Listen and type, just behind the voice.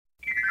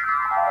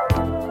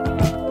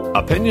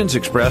Opinions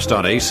expressed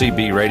on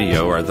ACB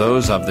Radio are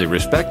those of the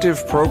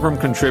respective program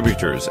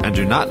contributors and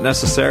do not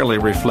necessarily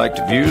reflect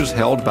views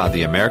held by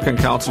the American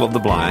Council of the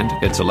Blind,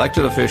 its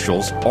elected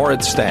officials, or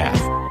its staff.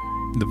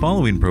 The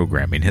following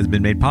programming has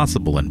been made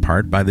possible in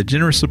part by the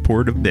generous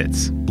support of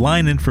BITS,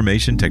 Blind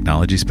Information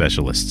Technology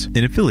Specialists.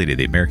 An affiliate of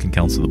the American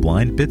Council of the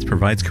Blind, BITS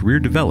provides career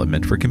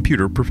development for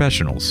computer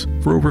professionals.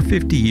 For over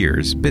 50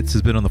 years, BITS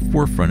has been on the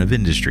forefront of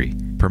industry,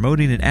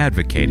 promoting and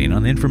advocating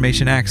on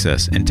information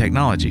access and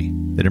technology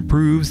that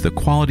improves the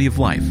quality of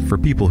life for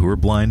people who are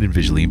blind and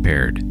visually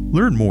impaired.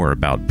 Learn more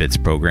about BITS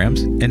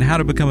programs and how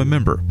to become a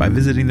member by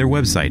visiting their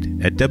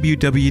website at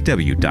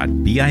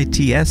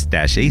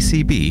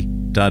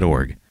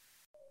www.bits-acb.org.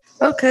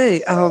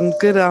 Okay,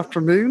 good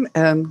afternoon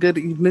and good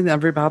evening,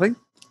 everybody.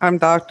 I'm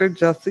Dr.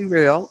 Jessie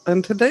Rail,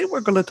 and today we're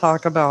going to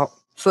talk about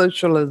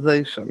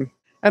socialization,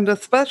 and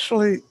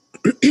especially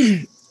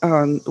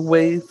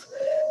ways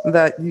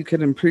that you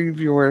can improve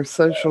your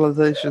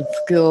socialization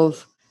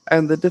skills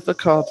and the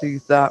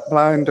difficulties that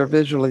blind or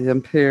visually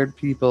impaired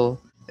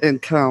people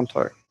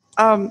encounter.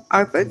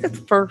 I think it's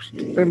first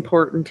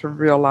important to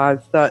realize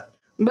that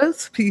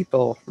most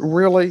people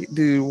really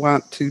do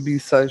want to be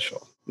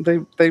social. They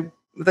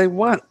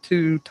want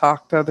to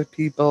talk to other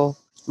people,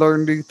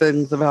 learn new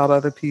things about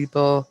other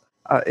people,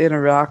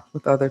 interact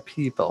with other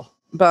people.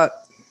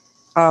 But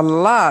a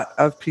lot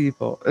of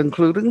people,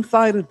 including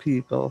sighted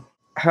people,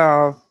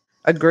 have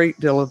a great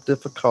deal of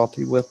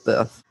difficulty with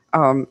this.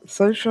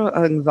 Social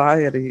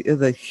anxiety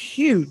is a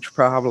huge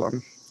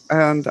problem.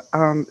 And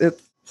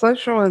it's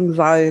social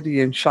anxiety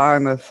and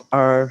shyness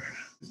are,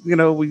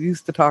 we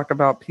used to talk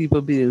about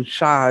people being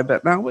shy,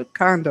 but now we've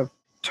kind of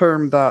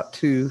termed that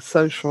to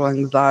social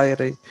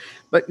anxiety.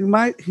 But you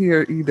might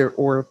hear either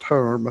or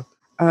term.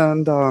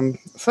 And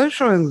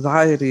social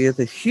anxiety is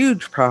a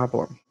huge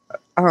problem.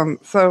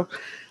 So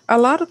a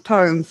lot of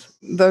times,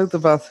 those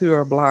of us who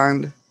are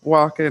blind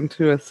walk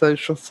into a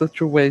social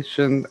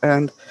situation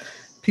and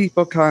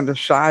people kind of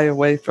shy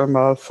away from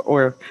us,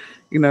 or,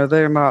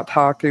 they're not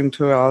talking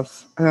to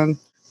us. And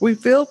we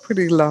feel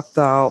pretty left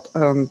out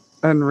and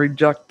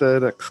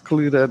rejected,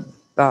 excluded,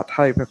 that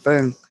type of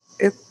thing.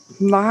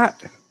 It's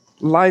not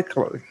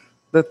likely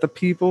that the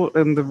people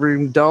in the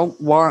room don't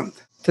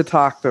want to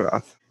talk to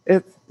us.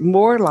 It's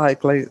more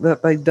likely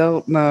that they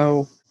don't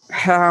know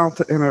how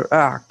to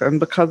interact. And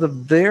because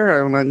of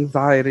their own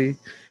anxiety,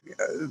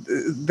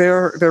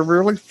 they're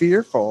really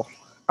fearful.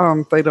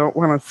 They don't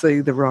want to say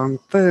the wrong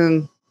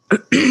thing.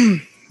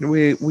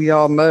 We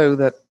all know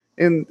that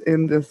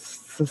in this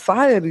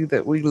society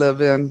that we live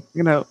in,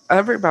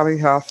 everybody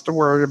has to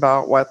worry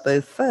about what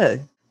they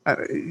say.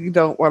 You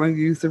don't want to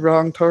use the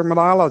wrong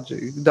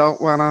terminology. You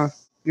don't want to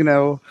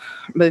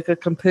make a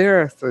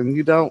comparison.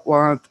 You don't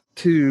want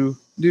to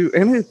do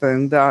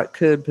anything that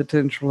could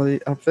potentially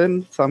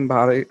offend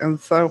somebody. And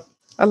so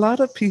a lot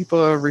of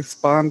people are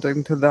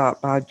responding to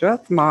that by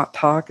just not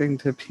talking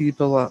to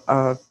people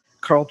of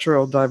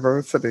cultural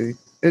diversity,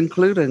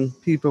 including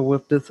people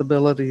with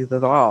disabilities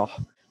at all.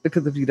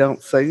 Because if you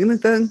don't say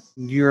anything,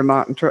 you're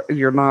not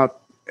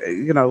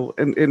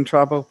in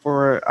trouble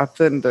for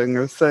offending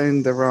or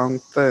saying the wrong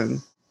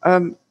thing.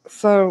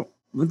 So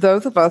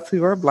those of us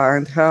who are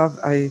blind have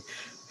a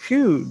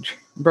huge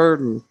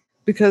burden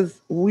because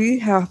we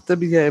have to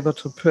be able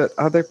to put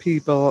other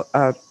people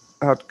at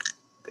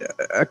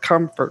a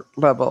comfort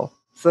level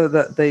so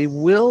that they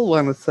will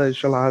want to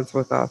socialize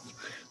with us,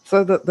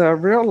 so that they'll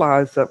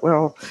realize that,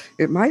 well,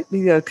 it might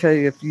be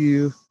okay if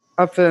you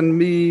offend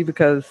me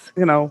because,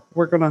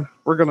 we're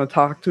gonna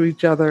talk to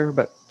each other,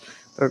 but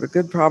there's a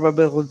good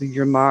probability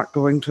you're not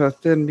going to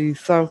offend me.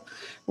 So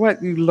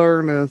what you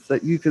learn is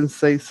that you can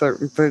say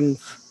certain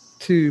things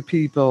to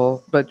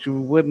people, but you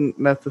wouldn't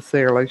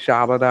necessarily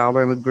shout it out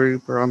in a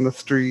group or on the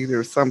street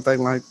or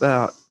something like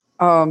that.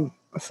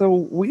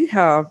 So we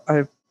have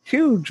a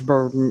huge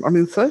burden. I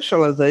mean,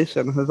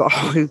 socialization has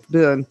always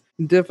been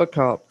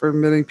difficult for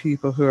many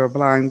people who are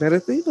blind, but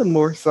it's even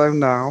more so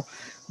now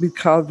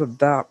because of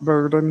that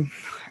burden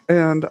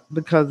and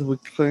because we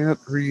can't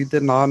read the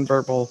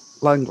nonverbal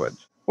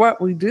language. What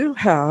we do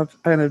have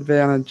an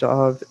advantage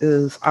of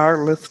is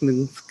our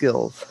listening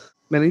skills.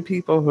 Many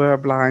people who are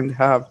blind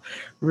have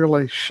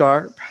really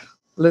sharp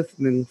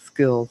listening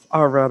skills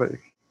already.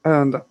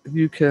 And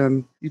you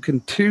can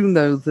tune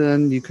those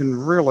in, you can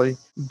really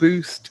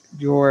boost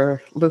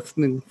your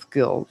listening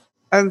skills.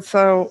 And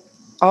so,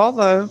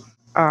 although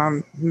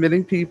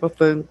many people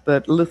think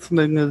that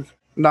listening is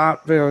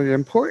not very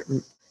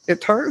important, it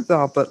turns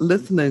out that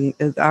listening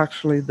is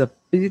actually the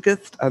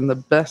biggest and the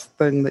best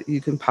thing that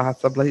you can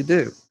possibly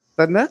do.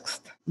 The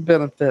next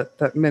benefit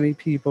that many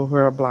people who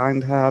are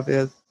blind have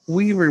is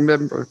we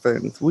remember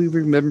things. We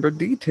remember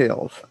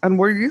details. And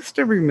we're used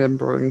to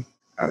remembering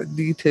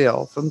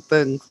details and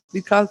things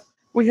because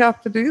we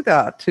have to do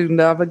that to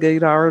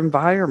navigate our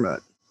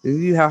environment.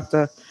 You have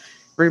to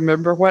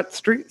remember what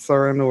streets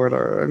are in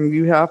order, and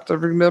you have to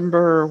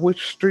remember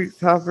which streets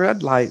have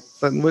red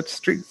lights and which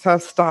streets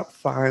have stop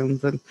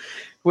signs and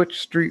which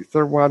streets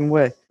are one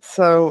way.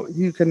 So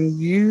you can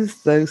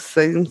use those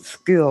same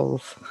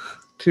skills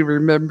to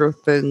remember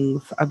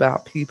things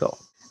about people.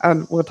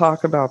 And we'll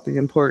talk about the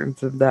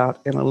importance of that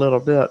in a little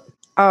bit.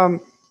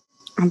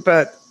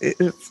 But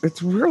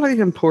it's really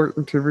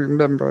important to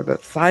remember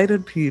that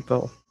sighted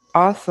people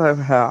also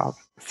have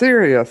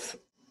serious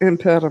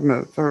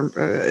impediments or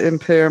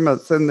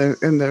impairments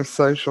in their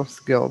social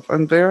skills,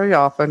 and very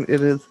often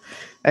it is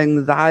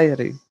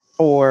anxiety,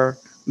 or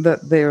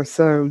that they are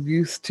so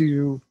used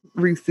to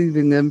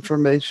receiving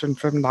information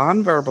from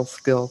nonverbal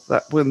skills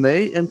that when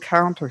they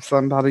encounter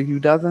somebody who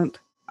doesn't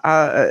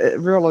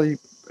really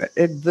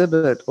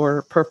exhibit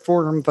or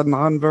perform the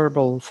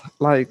nonverbals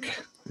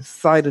like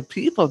sighted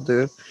people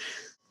do,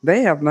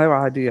 they have no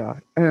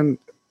idea, and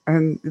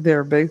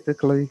they're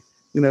basically,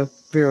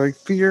 very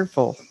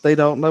fearful. They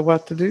don't know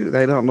what to do.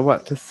 They don't know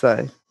what to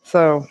say.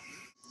 So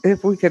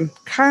if we can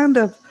kind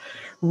of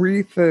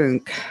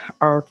rethink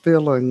our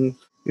feelings,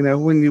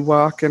 when you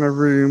walk in a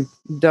room,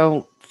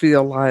 don't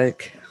feel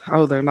like,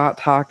 oh, they're not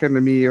talking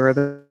to me, or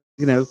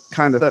they're,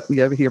 kind of let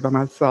me over here by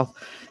myself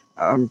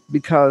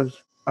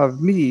because of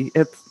me.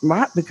 It's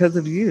not because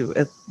of you.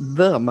 It's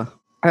them.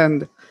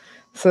 And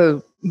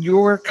so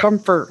your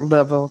comfort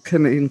level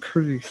can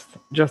increase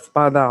just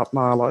by that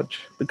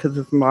knowledge, because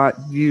it's not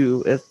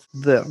you, it's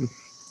them.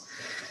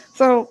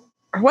 So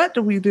what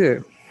do we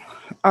do?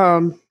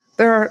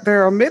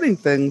 There are many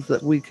things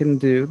that we can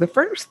do. The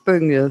first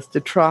thing is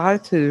to try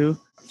to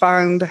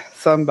find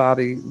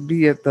somebody,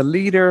 be it the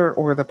leader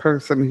or the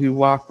person who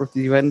walked with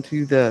you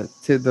into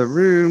the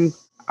room,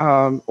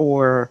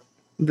 or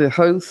the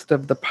host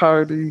of the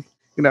party.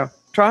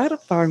 Try to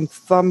find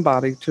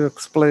somebody to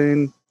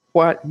explain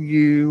what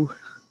you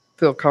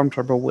feel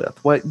comfortable with,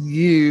 what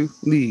you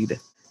need.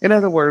 In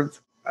other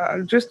words,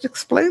 just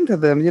explain to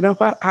them,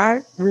 what,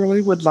 I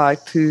really would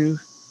like to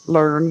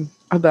learn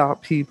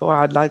about people.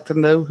 I'd like to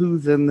know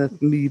who's in this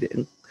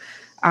meeting.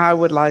 I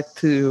would like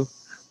to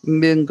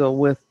mingle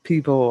with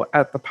people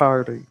at the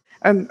party.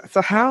 And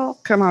so how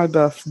can I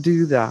best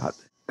do that?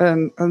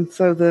 And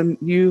so then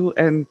you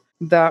and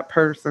that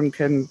person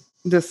can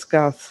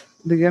discuss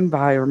the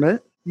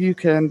environment. You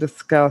can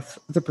discuss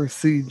the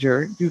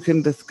procedure. You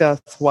can discuss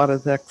what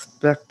is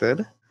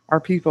expected. Are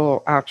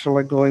people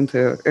actually going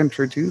to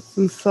introduce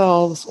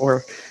themselves?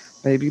 Or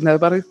maybe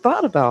nobody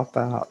thought about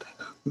that.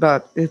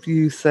 But if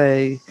you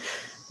say,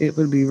 it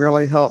would be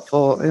really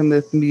helpful in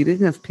this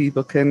meeting if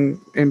people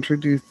can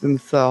introduce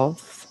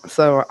themselves,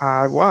 so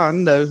I,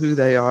 one, know who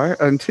they are,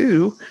 and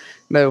two,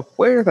 know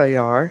where they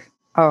are,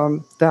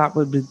 that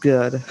would be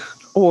good.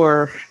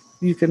 Or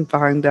you can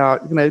find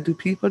out, do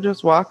people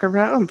just walk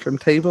around from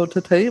table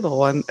to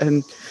table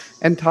and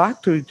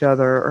talk to each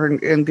other,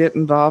 and get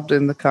involved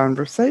in the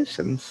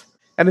conversations?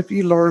 And if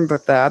you learn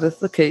that that is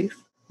the case,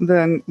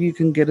 then you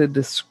can get a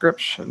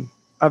description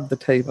of the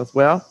tables.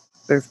 Well,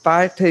 there's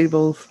 5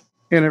 tables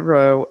in a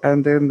row,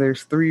 and then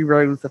there's 3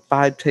 rows of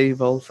 5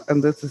 tables,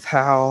 and this is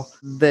how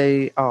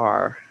they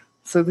are,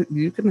 so that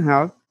you can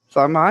have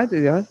some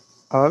idea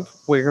of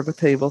where the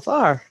tables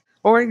are.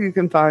 Or you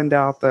can find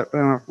out that,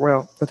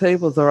 the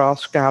tables are all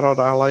scattered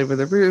all over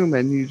the room,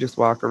 and you just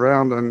walk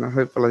around and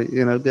hopefully,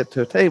 get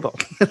to a table.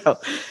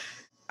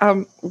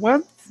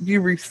 Once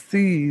you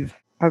receive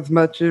as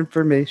much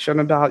information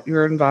about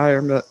your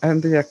environment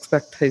and the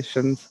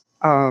expectations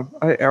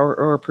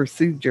or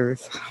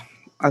procedures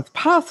as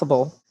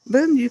possible,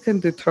 then you can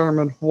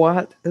determine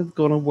what is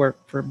going to work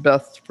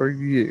best for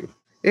you.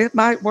 It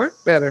might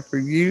work better for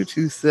you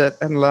to sit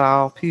and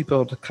allow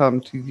people to come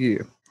to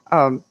you.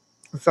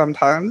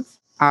 Sometimes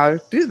I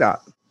do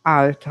that.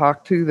 I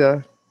talk to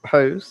the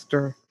host,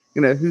 or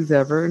who's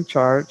ever in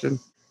charge,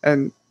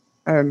 and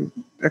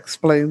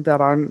explain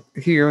that I'm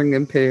hearing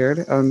impaired,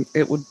 and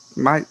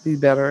might be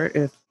better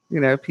if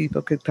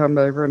people could come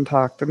over and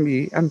talk to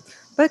me. And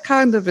they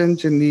kind of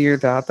engineer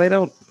that. They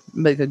don't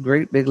make a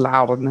great big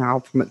loud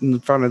announcement in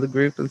front of the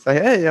group and say,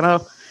 hey,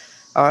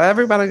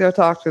 everybody go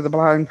talk to the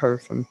blind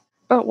person.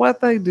 But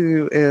what they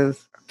do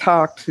is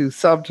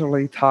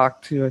subtly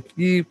talk to a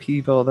few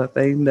people that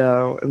they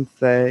know and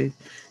say,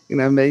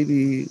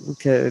 maybe we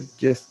could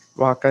just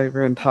walk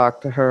over and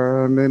talk to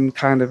her, and then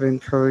kind of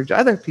encourage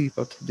other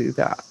people to do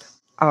that.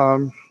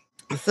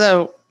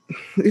 So,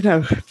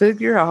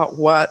 figure out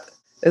what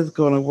is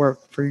going to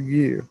work for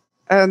you.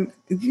 And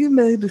you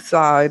may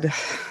decide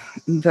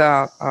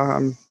that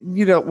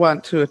you don't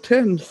want to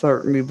attend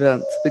certain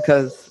events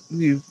because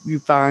you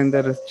find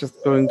that it's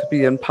just going to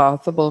be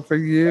impossible for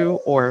you,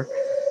 or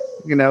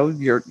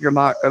you're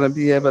not going to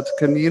be able to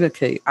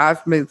communicate.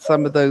 I've made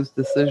some of those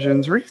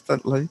decisions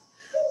recently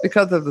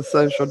because of the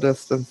social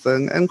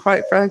distancing, and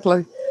quite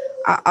frankly,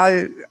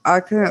 I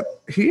can't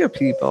hear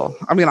people.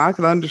 I mean, I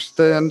can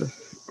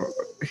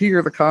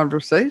hear the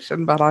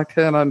conversation, but I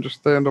can't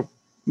understand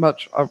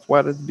much of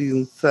what is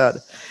being said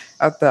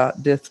at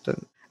that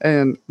distance.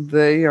 And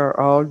they are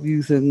all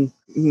using,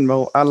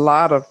 a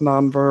lot of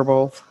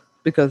nonverbals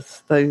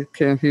because they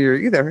can't hear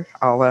either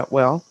all that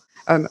well.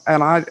 And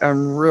I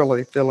am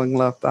really feeling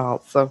left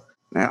out. So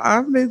now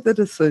I've made the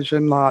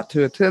decision not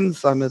to attend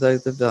some of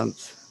those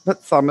events.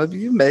 But some of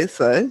you may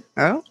say,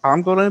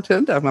 I'm going to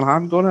attend them, and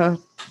I'm going to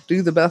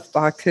do the best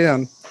I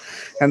can.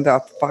 and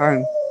that's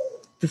fine.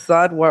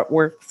 Decide what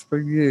works for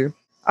you.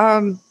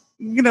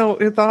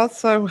 It's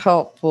also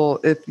helpful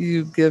if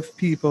you give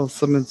people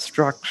some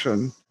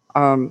instruction.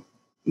 Um,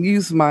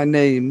 Use my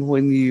name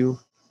when you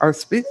are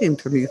speaking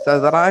to me so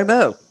that I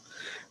know,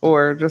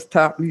 or just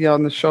tap me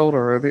on the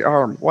shoulder or the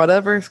arm,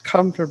 whatever is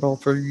comfortable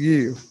for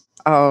you.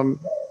 Um,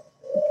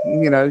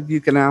 you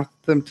can ask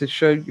them to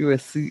show you a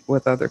seat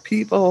with other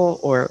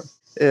people, or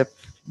if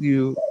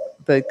you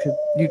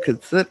you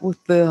could sit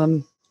with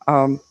them.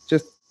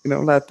 Just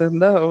let them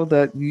know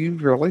that you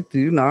really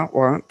do not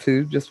want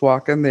to just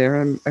walk in there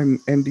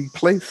and be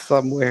placed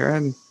somewhere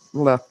and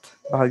left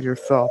by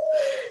yourself.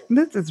 And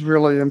this is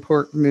really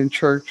important in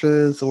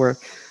churches or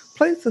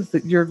places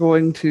that you're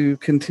going to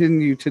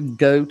continue to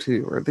go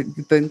to, or that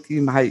you think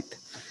you might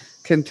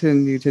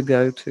continue to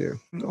go to.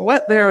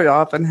 What very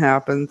often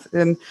happens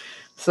in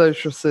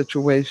social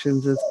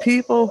situations is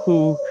people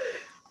who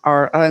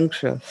are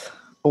anxious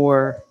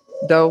or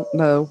don't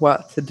know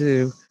what to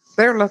do,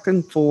 they're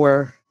looking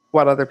for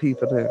what other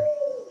people do.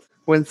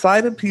 When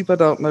sighted people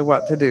don't know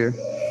what to do,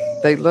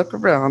 they look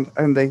around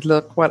and they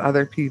look what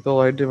other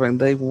people are doing.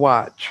 They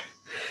watch.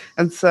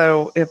 And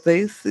so if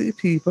they see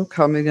people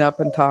coming up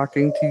and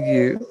talking to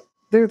you,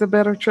 there's a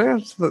better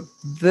chance that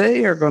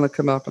they are going to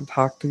come up and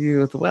talk to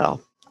you as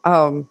well.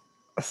 Um,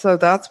 so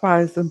that's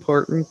why it's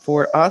important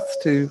for us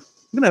to,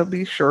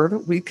 be sure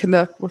that we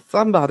connect with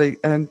somebody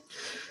and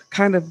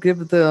kind of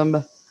give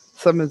them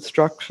some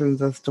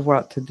instructions as to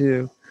what to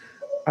do.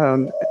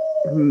 And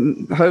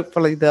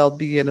hopefully they'll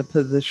be in a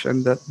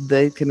position that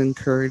they can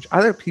encourage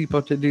other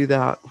people to do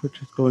that,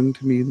 which is going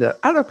to mean that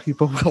other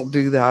people will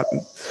do that.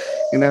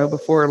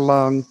 Before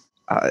long,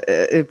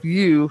 if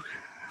you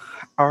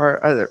are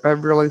a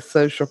really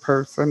social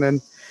person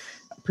and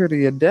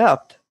pretty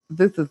adept,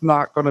 this is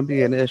not going to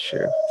be an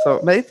issue. So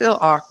it may feel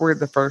awkward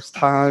the first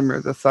time or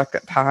the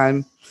second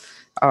time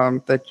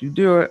that you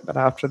do it, but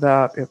after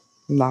that, it's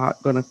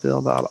not going to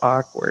feel that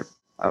awkward.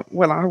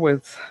 When I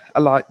was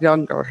a lot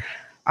younger,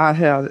 I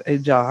had a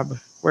job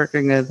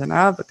working as an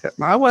advocate,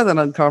 and I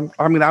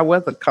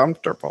wasn't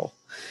comfortable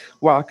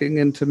walking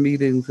into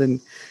meetings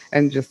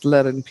and just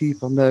letting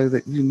people know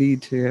that you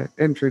need to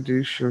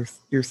introduce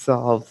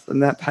yourselves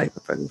and that type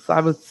of thing. So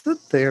I would sit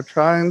there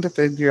trying to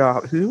figure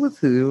out who was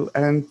who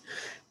and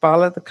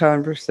follow the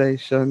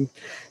conversation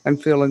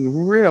and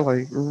feeling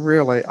really,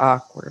 really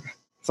awkward.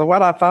 So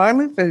what I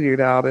finally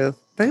figured out is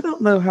they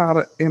don't know how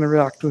to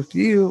interact with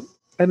you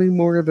any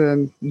more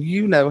than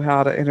you know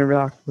how to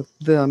interact with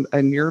them,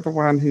 and you're the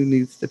one who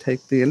needs to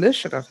take the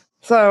initiative.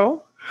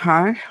 So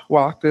I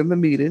walked in the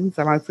meetings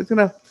and I said,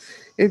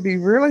 it'd be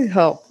really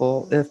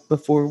helpful if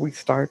before we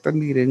start the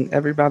meeting,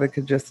 everybody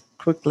could just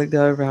quickly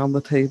go around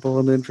the table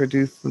and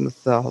introduce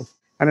themselves.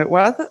 And it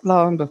wasn't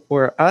long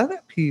before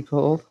other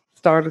people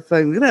started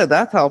saying,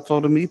 that's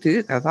helpful to me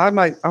too, because I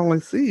might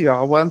only see you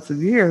all once a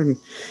year. And,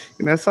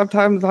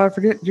 sometimes I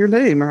forget your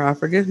name or I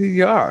forget who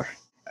you are.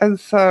 And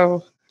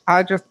so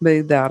I just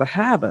made that a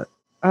habit.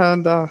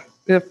 And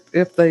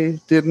if they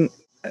didn't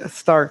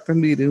start the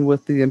meeting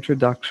with the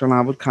introduction,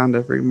 I would kind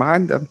of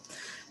remind them.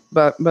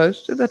 But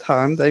most of the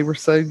time, they were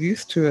so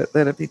used to it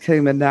that it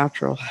became a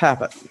natural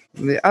habit.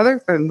 And the other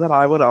thing that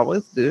I would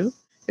always do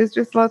is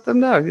just let them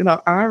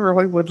know, I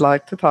really would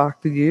like to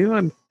talk to you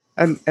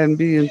and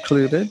be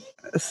included.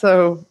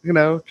 So,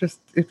 just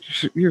if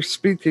you're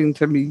speaking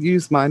to me,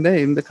 use my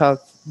name, because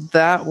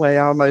that way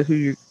I'll know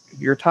who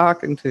you're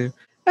talking to.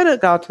 And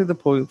it got to the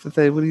point that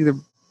they would either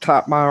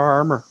tap my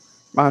arm or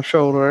my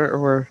shoulder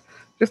or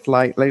just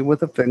lightly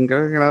with a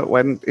finger, it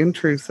wasn't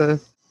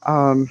intrusive.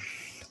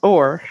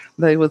 Or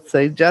they would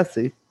say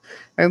Jesse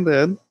and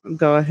then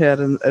go ahead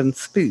and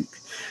speak.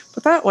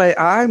 But that way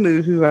I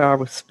knew who I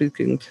was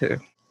speaking to.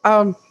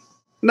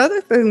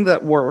 Another thing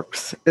that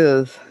works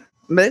is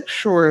make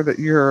sure that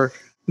you're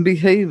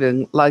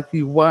behaving like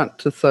you want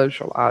to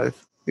socialize.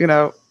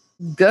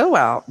 Go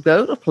out,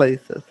 go to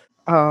places,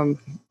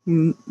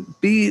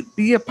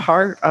 be a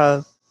part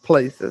of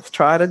places,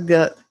 try to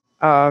get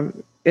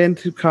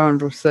into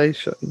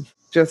conversations.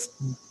 Just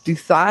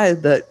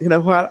decide that,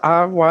 what,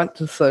 I want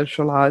to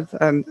socialize,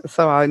 and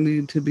so I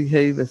need to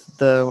behave as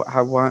though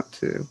I want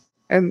to.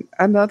 And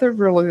another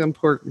really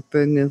important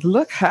thing is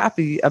look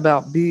happy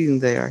about being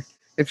there.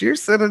 If you're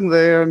sitting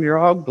there and you're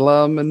all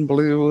glum and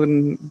blue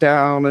and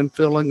down and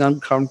feeling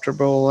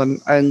uncomfortable and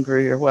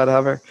angry or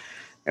whatever,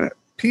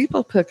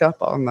 people pick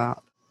up on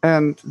that,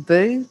 and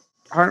they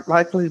aren't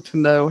likely to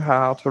know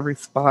how to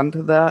respond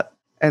to that,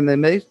 and they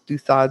may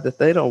decide that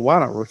they don't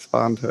want to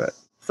respond to it.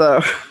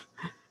 So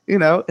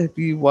if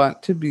you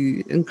want to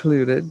be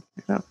included,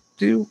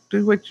 do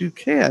what you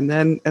can,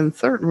 and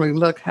certainly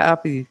look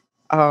happy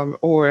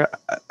or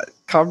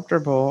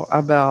comfortable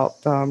about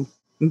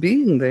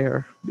being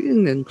there,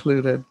 being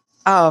included.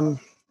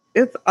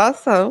 It's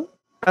also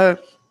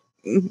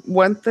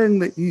one thing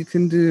that you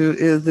can do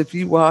is if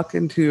you walk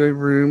into a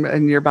room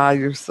and you're by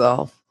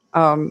yourself,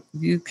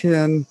 you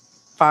can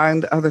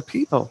find other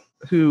people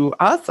who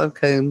also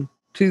came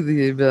to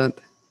the event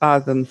by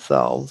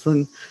themselves.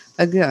 And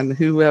again,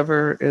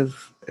 whoever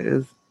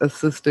is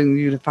assisting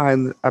you to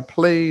find a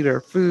plate or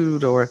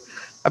food or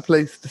a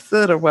place to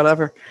sit or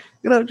whatever,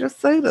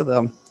 just say to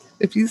them,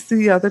 if you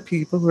see other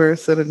people who are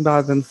sitting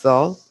by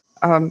themselves,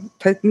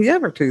 take me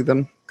over to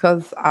them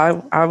because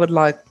I would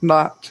like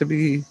not to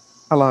be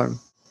alone.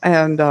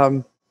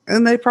 And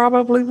they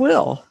probably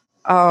will.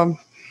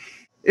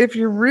 If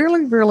you're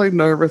really, really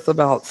nervous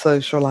about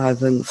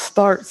socializing,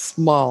 start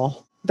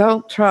small.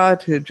 Don't try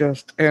to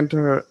just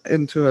enter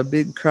into a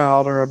big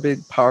crowd or a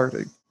big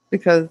party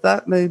because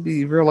that may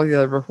be really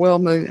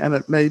overwhelming and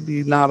it may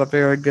be not a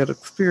very good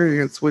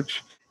experience,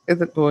 which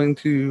isn't going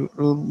to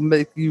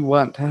make you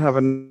want to have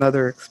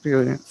another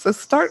experience. So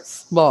start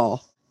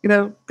small.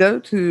 Go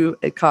to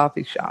a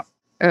coffee shop.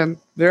 And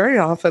very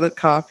often at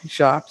coffee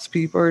shops,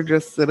 people are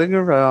just sitting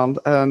around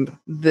and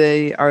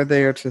they are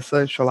there to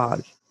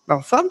socialize.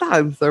 Now,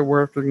 sometimes they're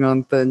working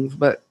on things,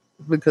 but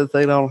because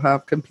they don't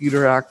have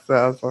computer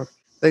access or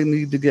they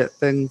need to get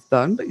things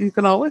done. But you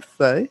can always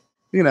say,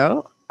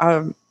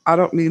 I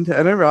don't mean to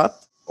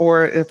interrupt,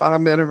 or if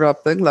I'm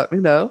interrupting, let me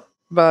know.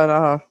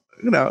 But,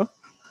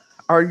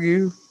 are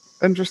you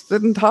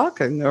interested in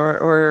talking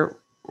or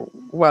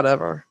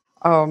whatever?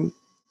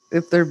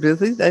 If they're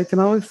busy, they can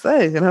always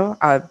say,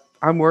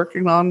 I'm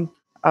working on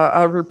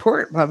a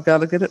report and I've got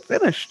to get it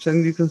finished.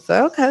 And you can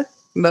say, okay,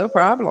 no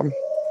problem.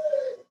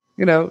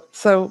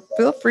 So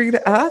feel free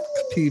to ask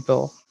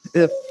people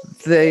if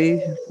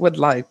they would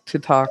like to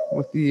talk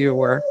with you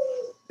or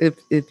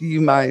if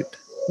you might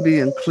be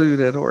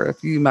included or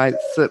if you might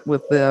sit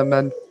with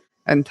them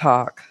and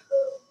talk.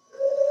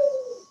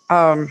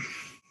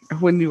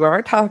 When you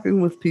are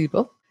talking with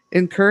people,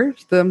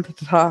 encourage them to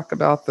talk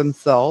about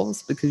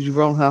themselves because you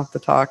won't have to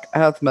talk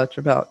as much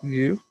about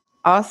you.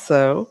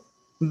 Also,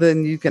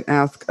 then you can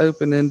ask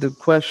open-ended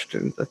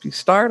questions. If you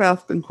start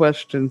asking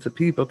questions that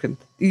people can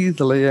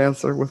easily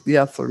answer with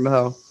yes or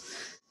no,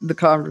 the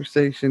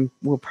conversation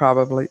will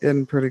probably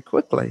end pretty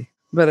quickly.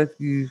 But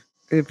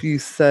if you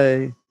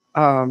say,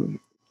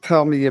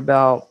 tell me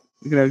about,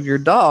 your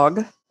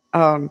dog,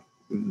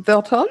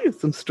 they'll tell you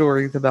some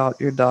stories about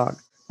your dog.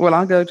 When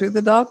I go to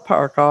the dog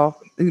park, I'll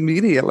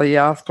immediately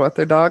ask what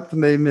their dog's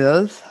name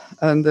is.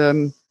 And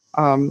then,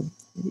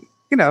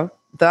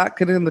 that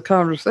could end the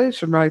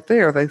conversation right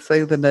there. They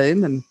say the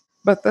name,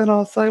 but then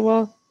I'll say,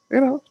 well,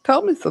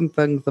 tell me some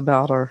things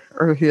about her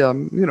or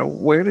him.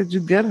 Where did you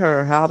get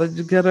her? How did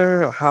you get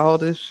her? How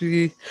old is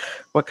she?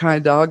 What kind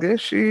of dog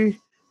is she?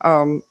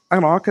 And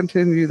I'll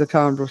continue the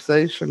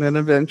conversation. And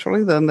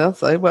eventually then they'll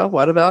say, well,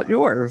 what about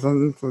yours?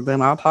 And so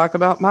then I'll talk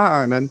about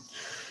mine. And,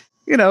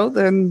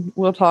 then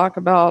we'll talk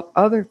about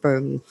other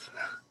things.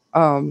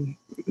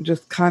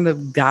 Just kind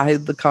of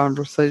guide the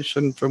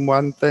conversation from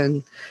one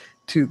thing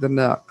to the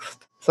next.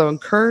 So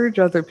encourage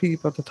other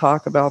people to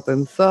talk about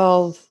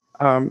themselves,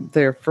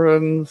 their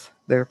friends,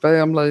 their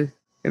family,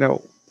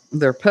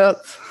 their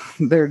pets,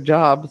 their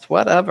jobs,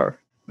 whatever,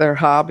 their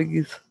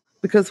hobbies.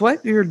 Because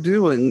what you're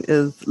doing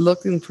is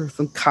looking for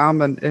some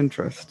common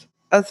interest,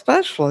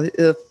 especially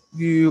if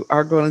you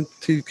are going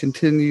to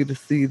continue to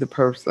see the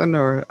person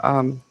or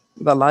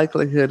the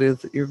likelihood is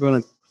that you're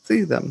going to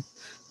see them.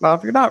 Now,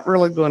 if you're not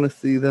really going to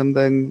see them,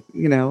 then,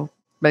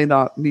 may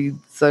not need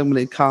so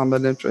many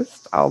common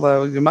interests,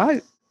 although you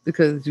might,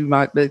 because you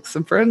might make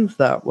some friends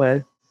that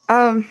way.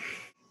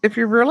 If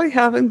you're really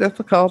having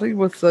difficulty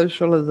with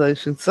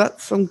socialization,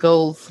 set some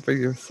goals for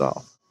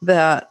yourself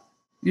that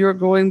you're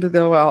going to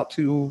go out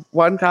to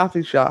one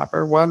coffee shop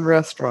or one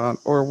restaurant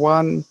or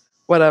one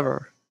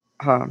whatever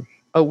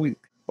a week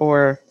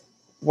or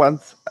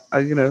once,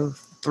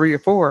 3 or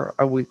 4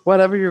 a week,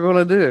 whatever you're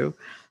going to do.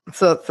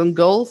 Set some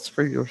goals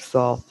for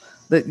yourself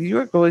that you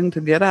are going to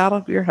get out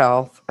of your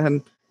house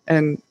and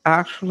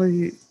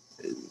actually,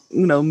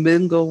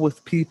 mingle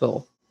with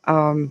people.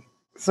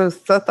 So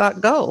set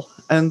that goal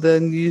and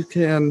then you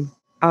can,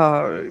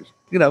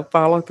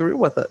 follow through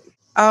with it.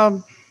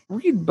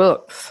 Read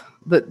books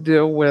that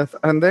deal with,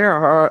 and there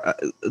are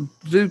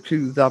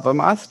dooku's of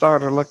them. I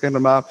started looking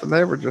them up and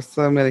there were just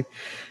so many.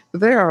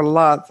 There are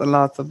lots and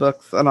lots of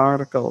books and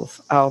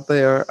articles out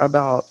there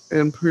about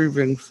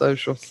improving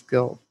social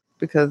skills.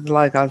 Because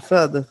like I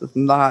said, this is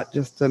not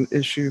just an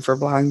issue for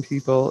blind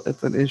people.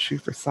 It's an issue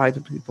for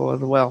sighted people as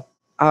well.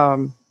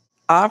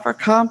 Offer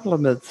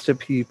compliments to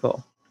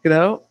people,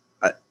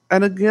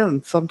 And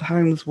again,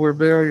 sometimes we're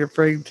very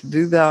afraid to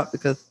do that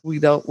because we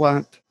don't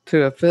want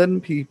to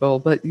offend people.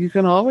 But you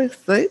can always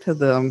say to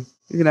them,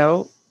 you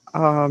don't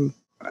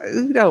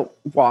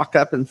walk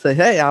up and say,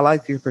 hey, I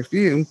like your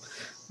perfume.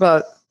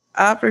 But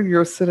after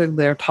you're sitting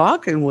there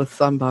talking with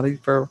somebody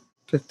for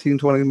 15,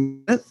 20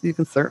 minutes, you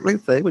can certainly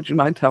say, would you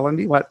mind telling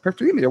me what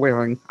perfume you're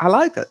wearing? I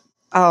like it.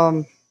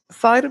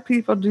 Sighted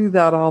people do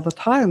that all the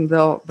time.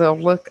 They'll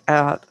look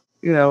at,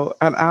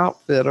 an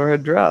outfit or a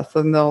dress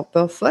and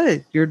they'll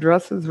say, your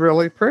dress is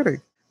really pretty.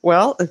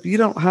 Well, if you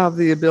don't have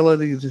the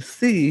ability to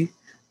see,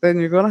 then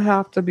you're going to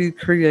have to be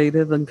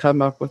creative and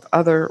come up with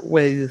other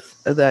ways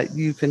that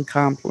you can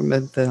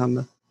compliment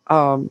them.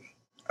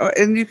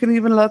 And you can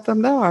even let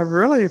them know, I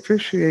really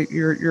appreciate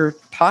your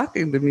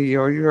talking to me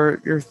or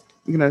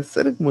you're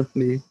sitting with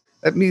me.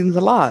 It means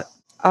a lot.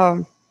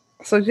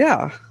 So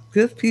yeah,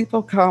 give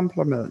people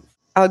compliments.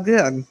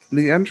 Again,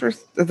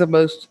 the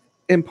most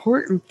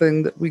important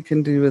thing that we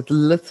can do is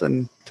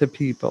listen to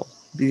people.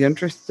 Be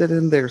interested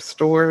in their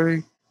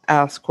story,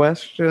 ask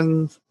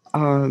questions,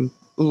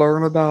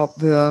 learn about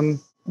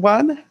them.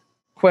 One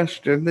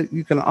question that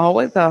you can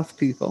always ask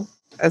people,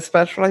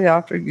 especially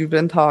after you've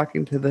been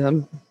talking to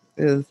them,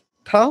 is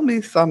tell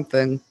me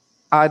something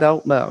I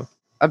don't know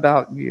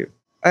about you.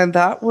 And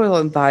that will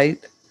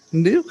invite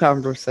new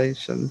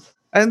conversations.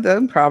 And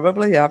then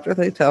probably after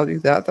they tell you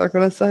that, they're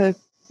going to say,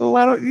 well,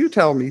 why don't you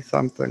tell me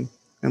something?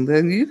 And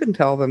then you can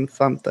tell them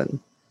something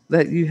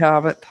that you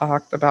haven't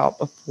talked about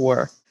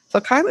before. So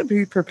kind of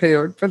be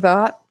prepared for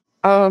that.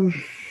 Um,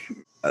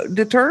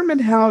 Determine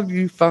how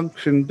you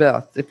function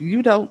best. If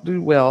you don't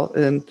do well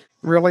in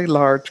really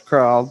large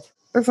crowds,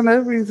 there's no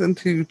reason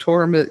to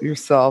torment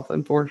yourself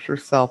and force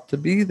yourself to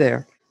be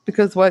there.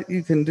 Because what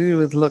you can do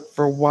is look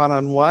for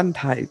one-on-one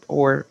type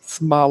or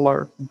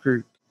smaller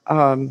group.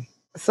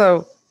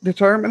 So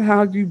determine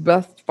how you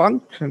best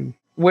function.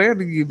 Where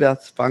do you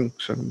best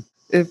function?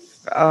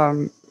 If,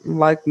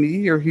 like me,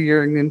 you're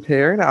hearing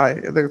impaired,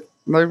 there's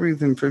no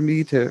reason for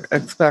me to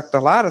expect a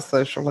lot of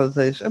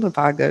socialization if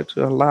I go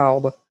to a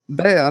loud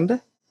band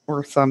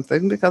or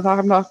something because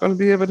I'm not going to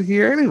be able to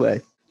hear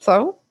anyway.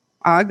 So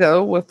I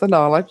go with the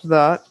knowledge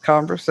that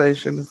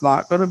conversation is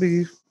not going to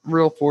be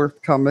real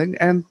forthcoming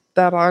and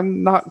that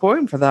I'm not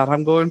going for that.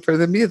 I'm going for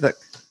the music.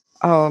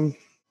 Um,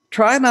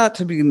 Try not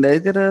to be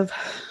negative,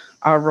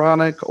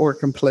 ironic, or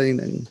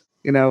complaining.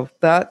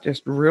 That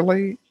just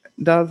really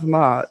does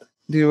not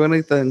do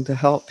anything to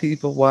help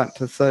people want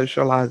to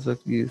socialize with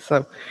you.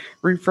 So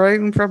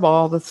refrain from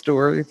all the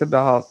stories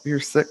about your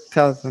sick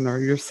cousin or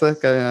your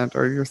sick aunt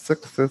or your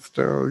sick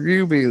sister or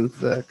you being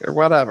sick or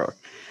whatever.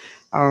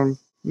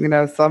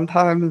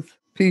 Sometimes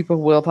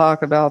people will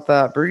talk about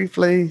that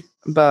briefly,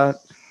 but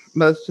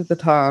most of the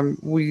time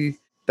we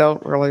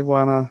don't really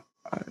want to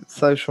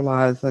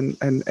socialize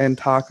and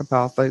talk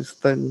about those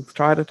things.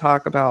 Try to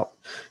talk about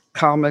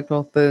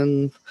comical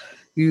things,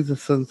 use a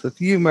sense of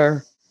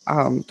humor,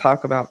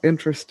 talk about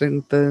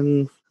interesting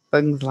things,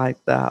 things like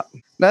that.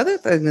 Another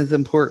thing is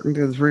important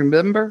is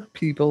remember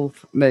people's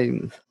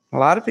names. A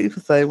lot of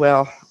people say,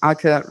 well, I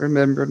can't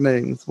remember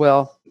names.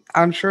 Well,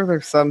 I'm sure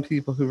there's some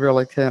people who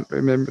really can't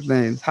remember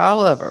names.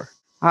 However,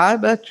 I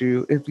bet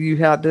you if you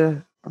had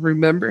to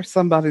remember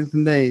somebody's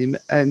name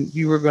and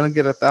you were going to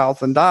get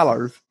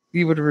 $1,000,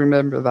 you would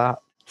remember that.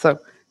 So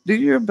do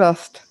your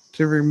best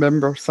to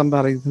remember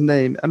somebody's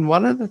name. And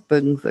one of the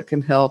things that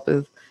can help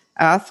is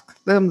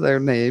ask them their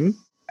name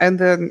and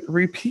then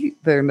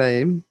repeat their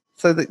name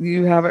so that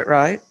you have it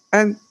right.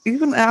 And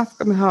even ask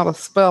them how to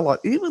spell it,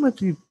 even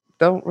if you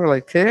don't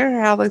really care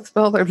how they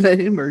spell their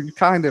name or you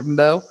kind of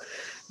know,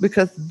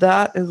 because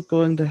that is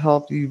going to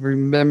help you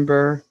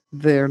remember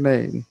their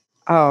name.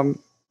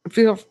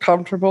 Feel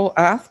comfortable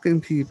asking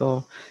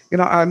people.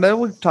 I know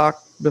we've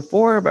talked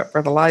before, but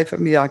for the life of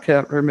me, I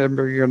can't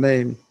remember your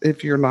name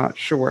if you're not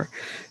sure.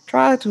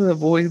 Try to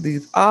avoid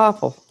these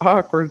awful,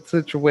 awkward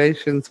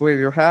situations where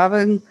you're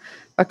having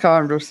a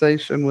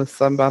conversation with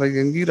somebody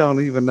and you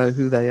don't even know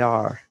who they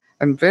are.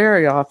 And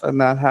very often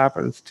that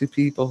happens to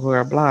people who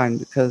are blind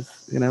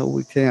because,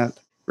 we can't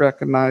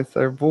recognize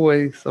their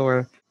voice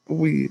or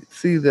we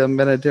see them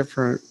in a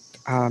different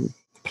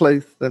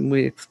place than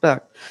we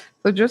expect.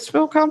 So just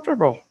feel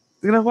comfortable.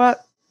 You know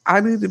what? I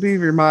need to be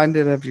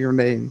reminded of your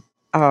name.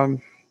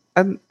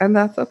 And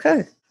that's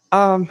okay.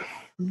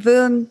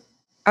 Then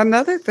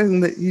another thing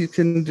that you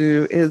can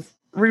do is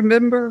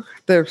remember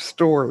their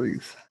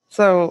stories.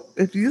 So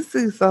if you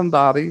see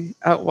somebody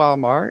at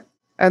Walmart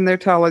and they're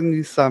telling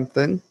you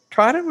something,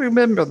 try to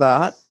remember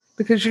that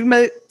because you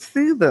may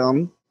see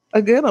them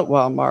again at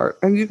Walmart.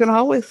 And you can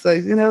always say,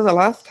 the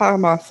last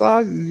time I saw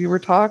you, you were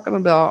talking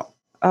about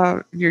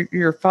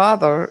your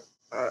father.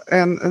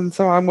 And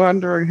so I'm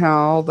wondering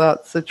how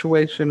that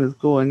situation is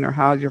going or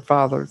how your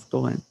father's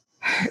going.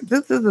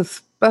 This is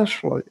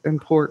especially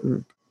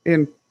important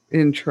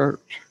in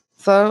church.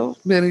 So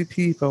many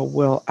people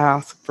will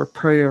ask for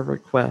prayer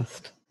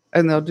requests,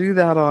 and they'll do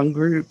that on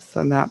groups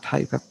and that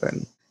type of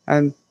thing.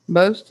 And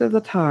most of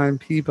the time,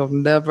 people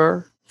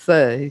never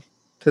say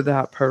to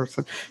that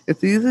person,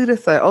 it's easy to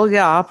say, oh,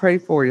 yeah, I'll pray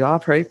for you. I'll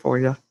pray for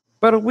you.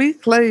 But a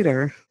week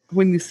later,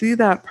 when you see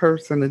that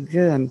person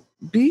again,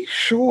 be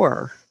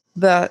sure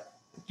that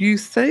you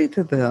say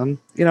to them,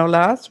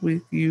 last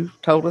week you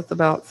told us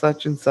about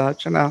such and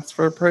such and asked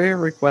for a prayer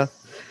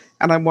request,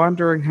 and I'm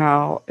wondering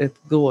how it's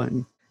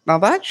going. Now,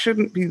 that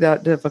shouldn't be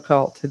that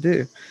difficult to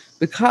do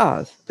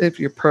because if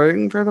you're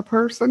praying for the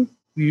person,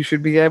 you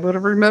should be able to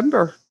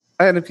remember.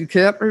 And if you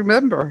can't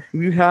remember,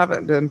 you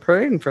haven't been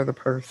praying for the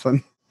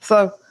person.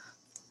 So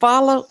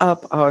follow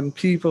up on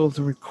people's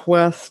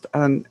requests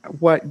and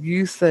what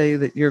you say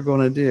that you're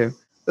going to do.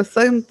 The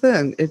same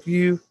thing, if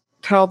you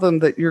tell them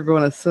that you're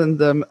going to send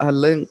them a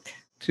link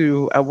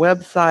to a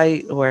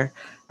website or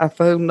a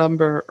phone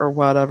number or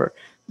whatever,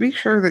 be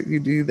sure that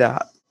you do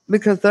that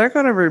because they're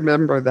going to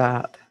remember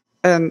that.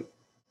 And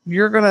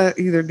you're going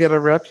to either get a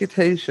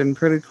reputation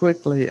pretty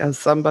quickly as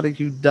somebody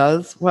who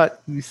does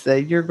what you say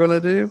you're going to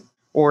do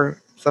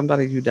or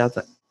somebody who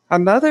doesn't.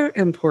 Another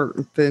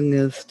important thing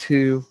is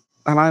to,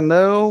 and I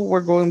know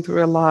we're going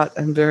through a lot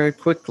and very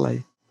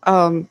quickly,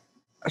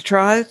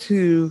 try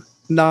to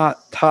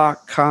not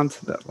talk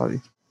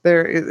constantly.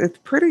 It's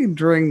pretty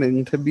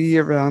draining to be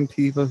around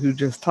people who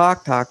just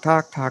talk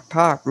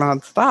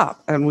nonstop.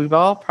 And we've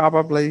all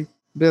probably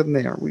been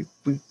there. We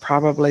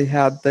probably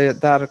had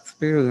that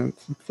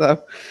experience.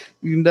 So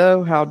you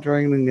know how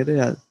draining it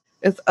is.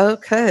 It's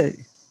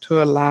okay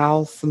to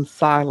allow some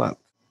silence.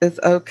 It's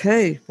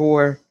okay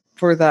for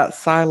that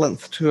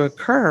silence to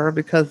occur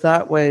because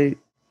that way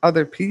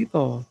other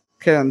people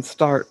can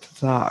start to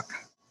talk.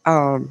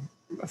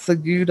 So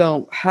you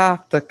don't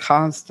have to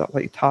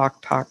constantly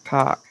talk.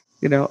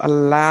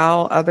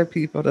 Allow other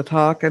people to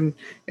talk and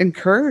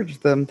encourage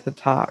them to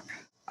talk.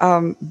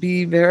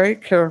 Be very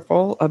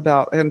careful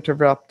about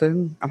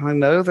interrupting. And I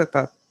know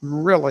that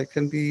really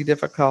can be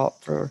difficult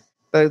for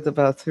those of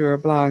us who are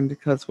blind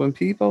because when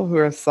people who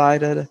are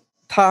sighted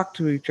talk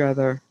to each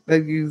other, they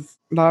use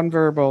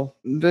nonverbal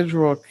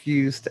visual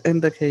cues to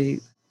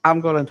indicate, I'm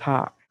going to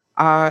talk.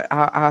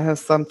 I have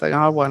something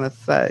I want to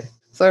say.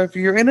 So if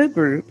you're in a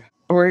group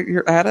or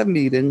you're at a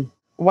meeting,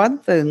 one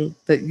thing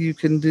that you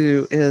can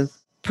do is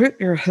put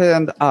your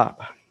hand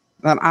up.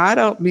 And I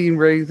don't mean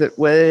raise it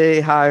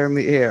way high in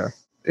the air.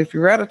 If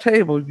you're at a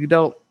table, you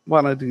don't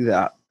want to do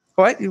that.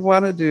 What you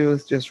want to do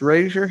is just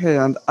raise your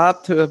hand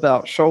up to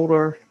about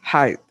shoulder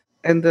height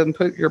and then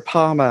put your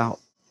palm out.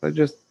 So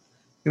just,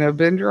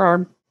 bend your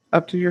arm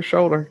up to your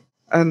shoulder.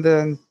 And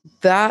then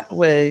that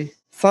way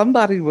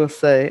somebody will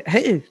say,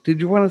 hey,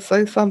 did you want to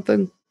say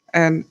something?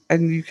 And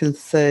you can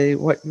say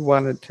what you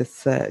wanted to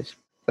say.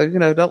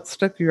 So, don't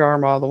stick your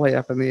arm all the way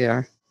up in the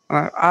air.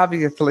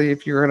 Obviously,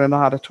 if you're in an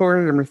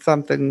auditorium or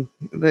something,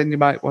 then you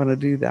might want to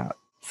do that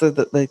so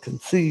that they can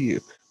see you.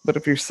 But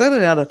if you're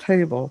sitting at a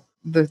table,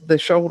 the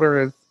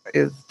shoulder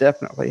is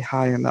definitely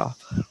high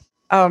enough.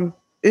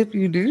 If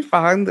you do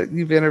find that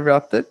you've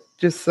interrupted,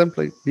 just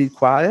simply be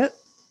quiet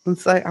and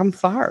say, I'm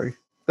sorry.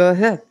 Go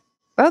ahead.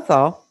 That's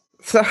all.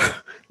 So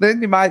then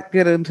you might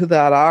get into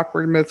that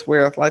awkwardness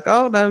where it's like,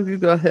 oh, no, you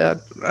go ahead.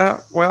 No,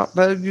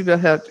 you go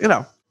ahead.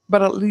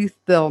 But at least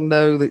they'll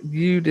know that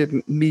you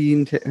didn't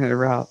mean to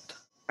interrupt.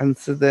 And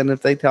so then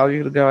if they tell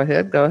you to go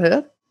ahead, go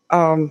ahead.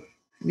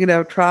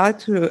 Try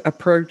to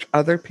approach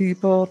other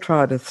people,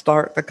 try to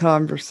start the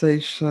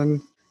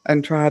conversation,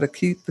 and try to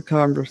keep the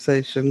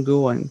conversation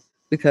going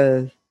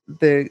because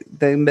they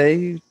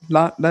may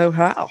not know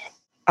how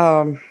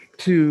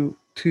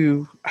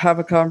to have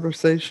a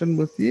conversation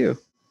with you.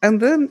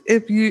 And then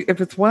if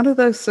it's one of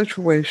those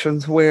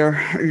situations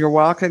where you're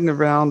walking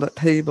around at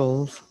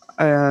tables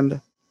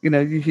and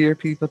you hear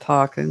people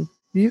talking,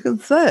 you can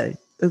say,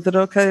 is it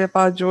okay if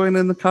I join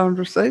in the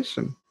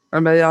conversation? Or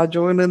may I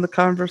join in the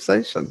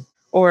conversation?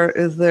 Or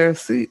is there a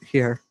seat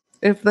here?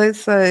 If they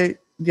say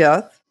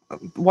yes,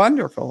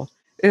 wonderful.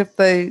 If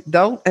they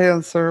don't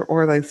answer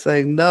or they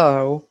say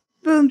no,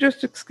 then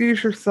just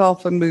excuse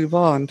yourself and move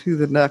on to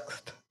the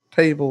next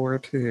table or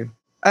two.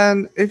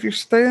 And if you're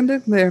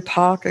standing there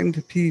talking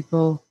to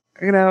people,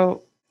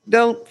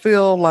 don't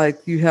feel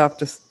like you have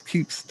to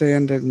keep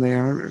standing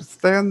there.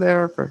 Stand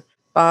there for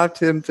 5,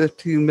 10,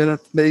 15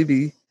 minutes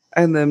maybe,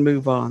 and then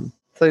move on.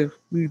 So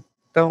you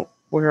don't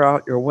wear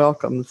out your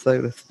welcome,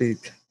 so to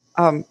speak.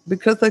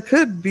 Because they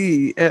could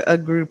be a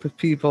group of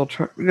people,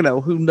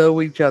 who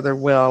know each other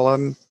well,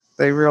 and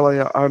they really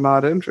are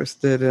not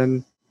interested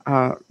in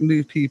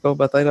new people,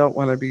 but they don't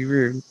want to be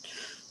rude.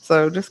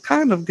 So just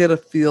kind of get a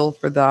feel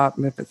for that.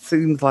 And if it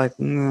seems like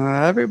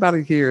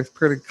everybody here is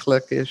pretty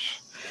cliquish,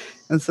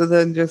 and so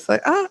then just say,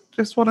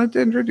 just wanted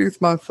to introduce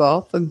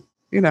myself and,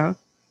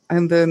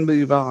 and then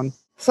move on.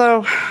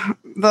 So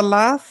the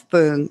last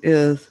thing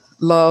is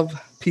love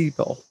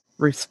people,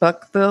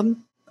 respect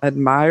them,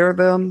 admire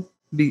them,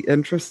 be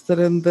interested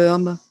in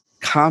them,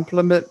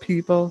 compliment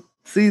people,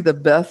 see the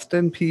best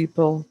in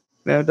people.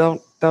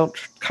 Don't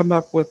come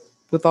up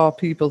with all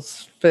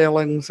people's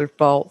failings or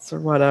faults or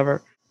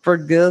whatever.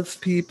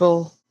 Forgive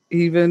people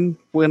even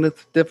when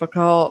it's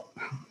difficult,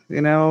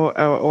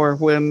 or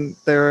when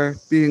they're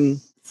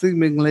being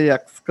seemingly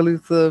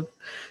exclusive.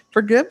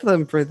 Forgive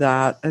them for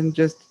that and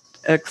just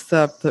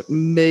accept that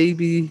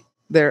maybe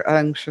they're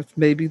anxious,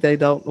 maybe they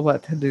don't know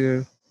what to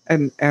do,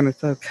 and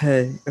it's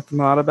okay. It's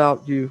not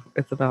about you,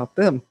 it's about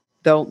them.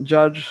 Don't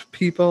judge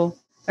people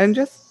and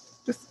just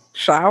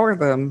shower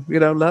them,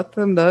 let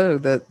them know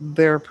that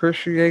they're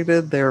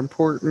appreciated, they're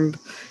important,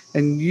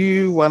 and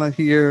you want to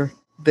hear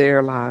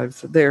their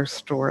lives, their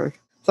story.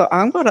 So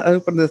I'm going to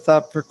open this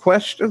up for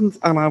questions,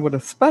 and I would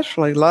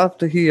especially love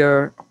to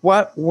hear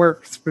what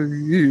works for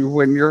you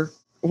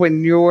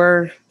when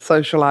you're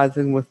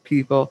socializing with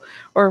people,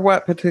 or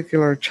what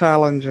particular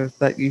challenges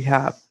that you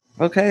have.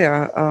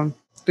 Okay,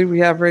 do we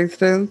have raised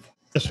hands?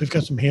 Yes, we've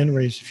got some hand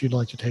raised if you'd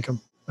like to take them.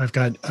 I've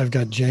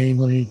got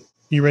Jane.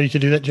 You ready to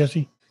do that,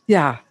 Jesse?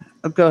 Yeah,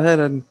 go ahead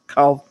and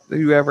call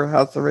whoever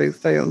has the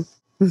raised hands.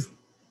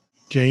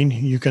 Jane,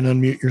 you can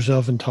unmute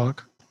yourself and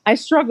talk. I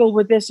struggle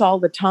with this all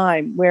the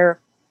time, where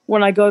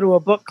when I go to a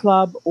book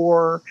club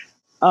or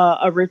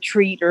a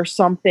retreat or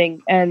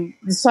something, and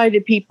the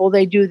sighted people,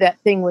 they do that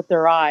thing with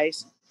their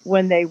eyes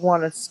when they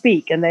want to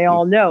speak, and they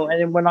all know.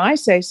 And when I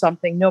say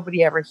something,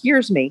 nobody ever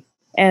hears me.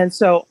 And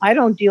so I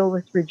don't deal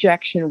with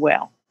rejection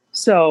well.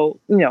 So,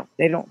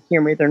 they don't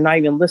hear me. They're not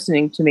even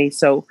listening to me.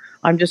 So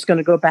I'm just going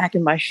to go back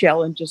in my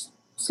shell and just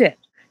sit,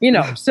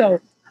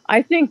 So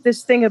I think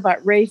this thing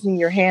about raising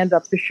your hand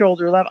up to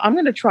shoulder level, I'm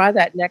going to try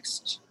that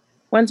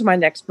when's my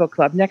next book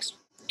club? Next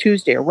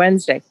Tuesday or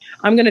Wednesday.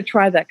 I'm going to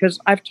try that because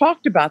I've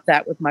talked about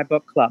that with my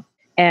book club.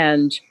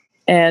 And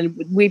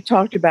we've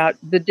talked about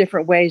the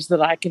different ways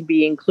that I can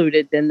be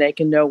included, then they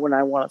can know when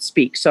I want to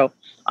speak. So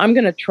I'm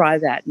going to try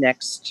that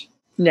next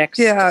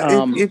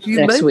if you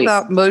next make week.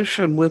 that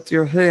motion with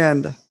your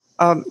hand,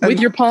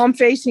 with your palm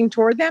facing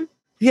toward them.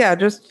 Yeah,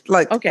 just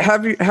like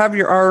have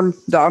your arm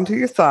down to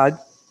your side.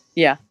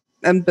 Yeah,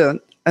 and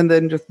bent, and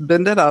then just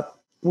bend it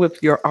up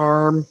with your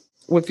arm,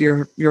 with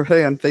your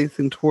hand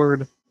facing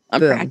toward.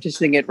 I'm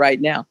practicing it right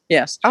now.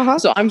 Yes,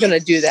 so I'm going to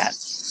do that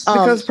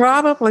because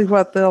probably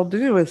what they'll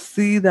do is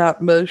see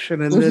that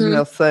motion, and then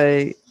they'll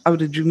say, "Oh,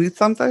 did you need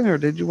something, or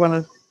did you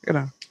want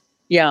to?"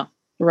 Yeah.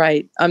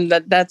 Right.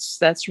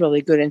 That's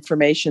really good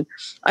information.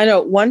 I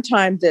know one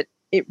time that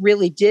it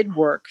really did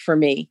work for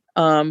me.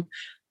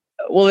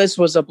 This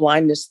was a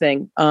blindness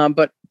thing,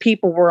 but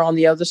people were on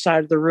the other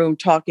side of the room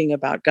talking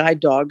about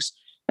guide dogs.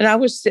 And I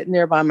was sitting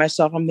there by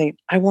myself. I'm thinking,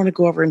 I want to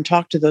go over and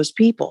talk to those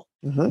people.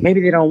 Maybe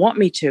they don't want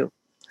me to.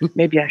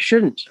 Maybe I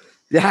shouldn't.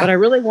 Yeah. But I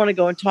really want to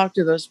go and talk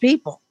to those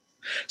people.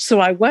 So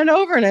I went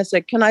over and I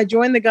said, can I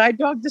join the guide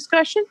dog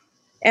discussion?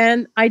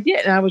 And I did.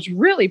 And I was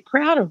really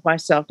proud of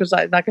myself because,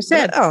 like I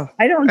said,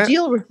 I don't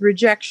deal with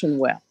rejection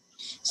well.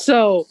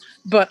 So,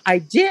 but I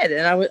did.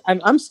 And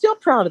I'm still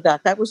proud of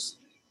that. That was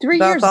 3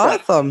 years ago.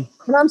 That's awesome.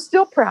 And I'm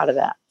still proud of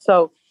that.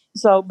 So,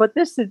 but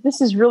this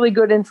is really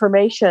good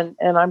information.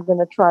 And I'm going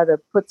to try to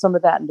put some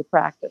of that into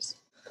practice.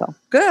 So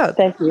good.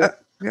 Thank you.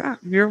 Yeah,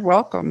 you're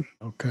welcome.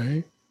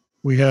 Okay.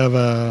 We have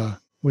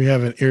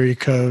an area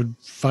code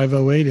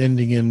 508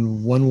 ending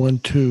in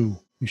 112.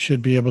 You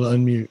should be able to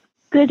unmute.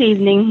 Good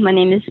evening. My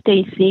name is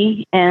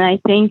Stacy, and I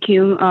thank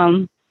you.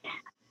 And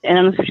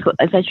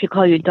I should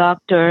call you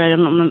doctor. I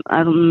don't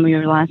remember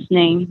your last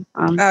name.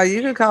 You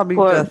can call me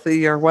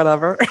Jessie or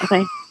whatever.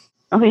 Okay.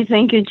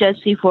 Thank you,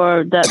 Jessie,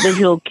 for that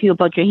visual cue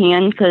about your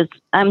hand, because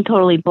I'm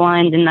totally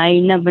blind and I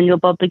never knew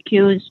about the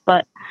cues.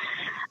 But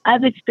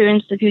I've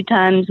experienced a few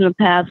times in the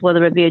past,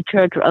 whether it be at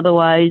church or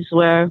otherwise,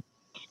 where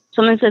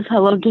someone says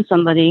hello to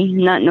somebody,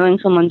 not knowing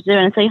someone's there,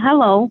 and I say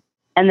hello.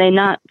 And they're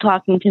not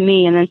talking to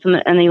me, and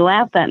then they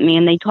laugh at me,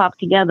 and they talk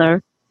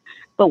together.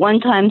 But one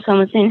time,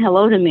 someone was saying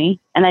hello to me,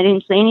 and I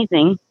didn't say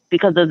anything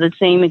because of the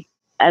same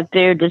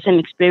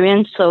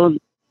experience. So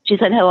she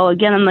said hello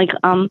again. I'm like,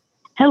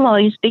 hello, are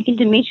you speaking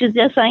to me? She says,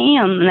 yes, I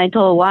am. And I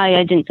told her why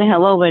I didn't say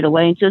hello right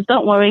away. And she says,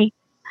 don't worry,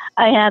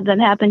 I had that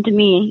happen to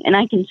me, and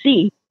I can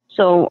see.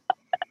 So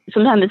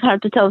sometimes it's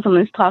hard to tell if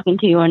someone's talking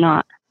to you or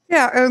not.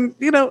 Yeah, and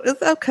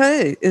it's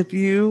okay if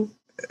you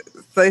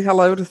say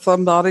hello to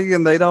somebody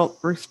and they don't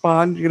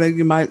respond.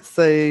 You might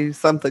say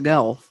something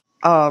else.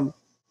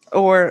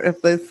 Or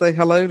if they say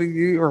hello to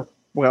you,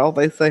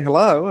 they say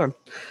hello. And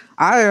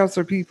I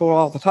answer people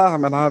all the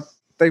time, and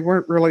they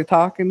weren't really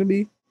talking to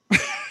me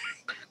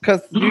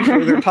because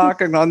usually they're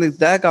talking on these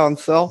daggone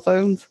cell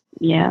phones.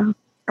 Yeah.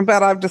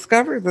 But I've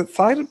discovered that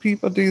sighted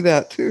people do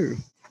that too.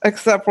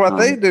 Except what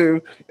they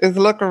do is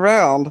look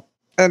around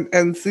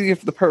and see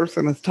if the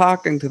person is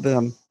talking to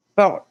them.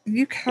 But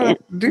you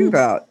can't do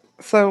that.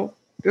 So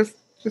just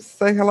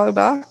say hello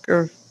back,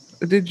 or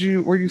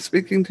were you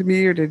speaking to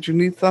me, or did you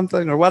need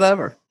something, or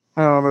whatever?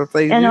 If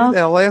they do,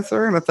 they'll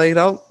answer, and if they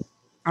don't,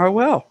 I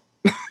will.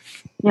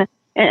 Yeah,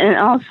 and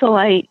also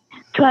I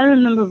try to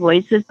remember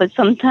voices, but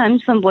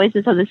sometimes some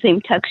voices have the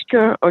same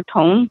texture or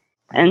tone,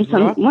 and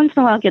once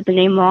in a while I get the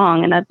name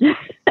wrong, and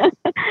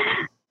it's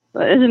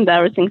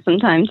embarrassing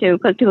sometimes too,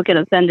 because people get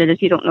offended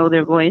if you don't know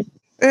their voice.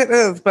 It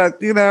is, but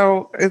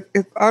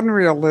it's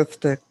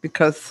unrealistic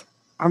because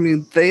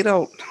they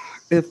don't.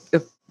 If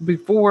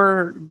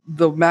before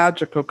the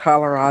magical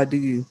caller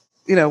ID,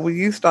 we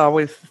used to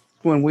always,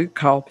 when we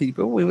call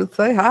people, we would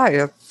say, hi,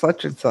 it's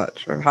such and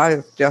such, or hi,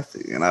 it's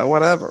Jessie,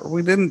 whatever.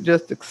 We didn't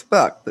just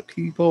expect that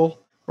people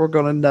were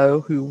going to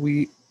know who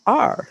we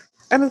are.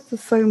 And it's the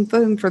same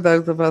thing for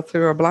those of us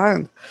who are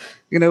blind.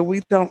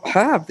 We don't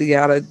have the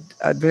added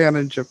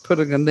advantage of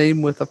putting a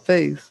name with a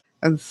face.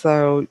 And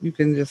so you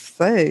can just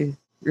say,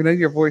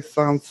 your voice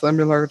sounds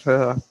similar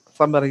to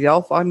somebody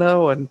else I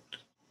know, and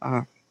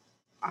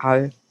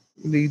I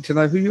need to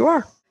know who you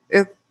are.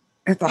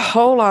 It's a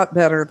whole lot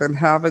better than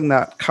having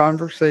that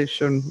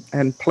conversation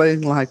and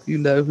playing like you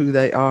know who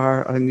they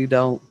are and you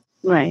don't.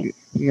 Right.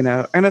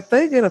 And if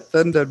they get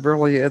offended,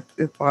 really,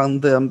 it's on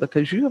them,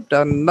 because you have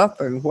done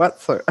nothing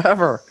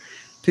whatsoever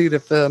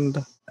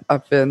to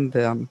offend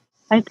them.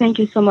 I thank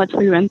you so much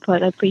for your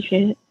input. I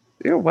appreciate it.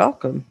 You're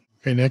welcome.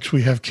 Okay, next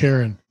we have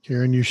Karen.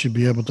 Karen, you should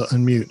be able to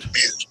unmute.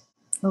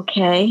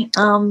 Okay.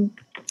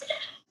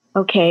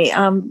 Okay.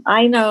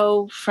 I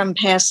know from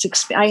past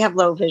I have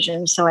low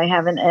vision, so I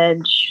have an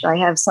edge. I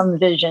have some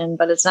vision,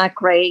 but it's not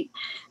great.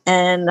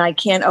 And I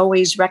can't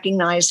always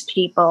recognize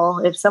people.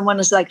 If someone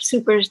is like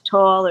super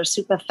tall or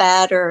super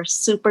fat or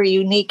super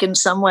unique in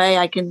some way,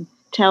 I can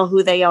tell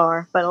who they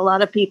are. But a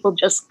lot of people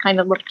just kind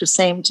of look the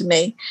same to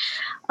me.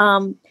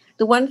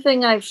 The one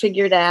thing I've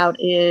figured out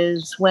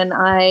is when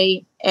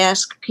I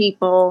ask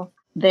people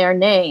their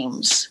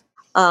names,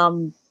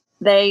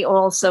 they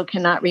also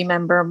cannot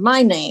remember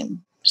my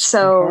name.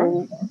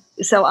 So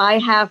I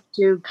have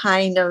to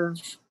kind of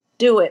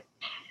do it.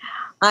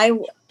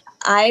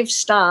 I've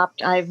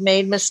stopped. I've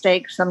made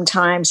mistakes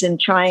sometimes in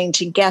trying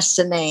to guess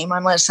a name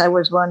unless I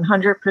was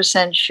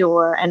 100%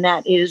 sure, and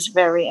that is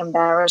very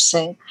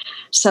embarrassing.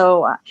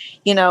 So,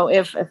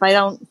 if I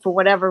don't, for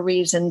whatever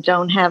reason,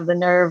 don't have the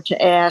nerve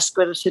to ask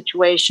or the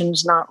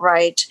situation's not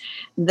right,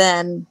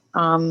 then,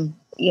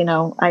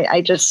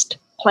 I just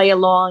play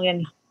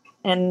along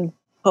and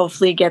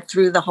hopefully get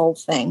through the whole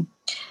thing.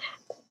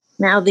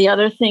 Now, the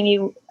other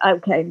thing I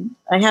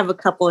have a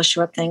couple of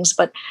short things,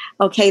 but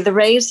the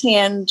raise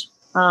hand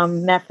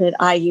method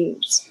I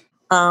use.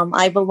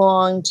 I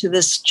belong to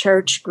this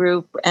church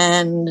group,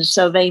 and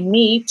so they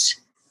meet.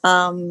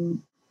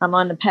 I'm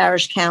on the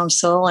parish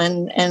council,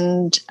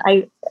 and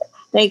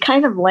they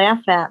kind of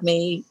laugh at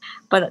me,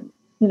 but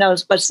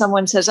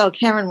someone says, "Oh,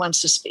 Karen wants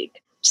to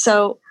speak."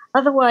 So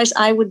otherwise,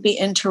 I would be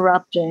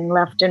interrupting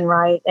left and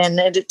right, and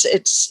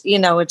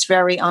it's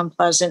very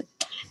unpleasant.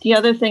 The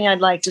other thing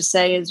I'd like to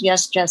say is,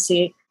 yes,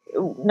 Jesse,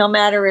 no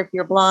matter if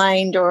you're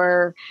blind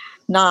or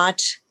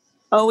not,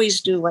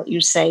 always do what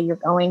you say you're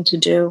going to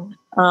do.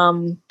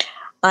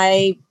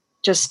 I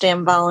just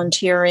am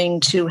volunteering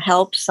to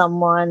help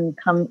someone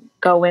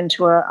go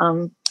into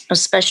a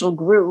special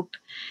group,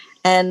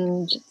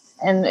 and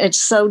it's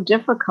so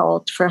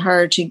difficult for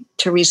her to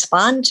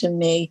respond to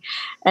me,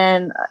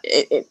 and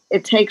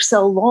it takes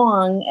so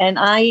long. And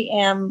I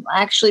am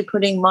actually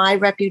putting my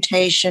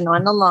reputation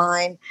on the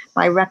line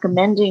by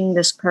recommending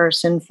this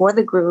person for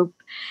the group.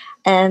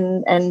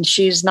 And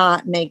she's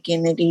not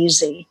making it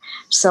easy.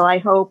 So I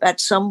hope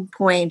at some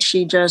point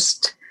she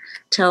just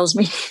tells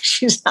me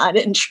she's not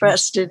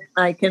interested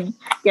and I can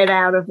get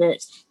out of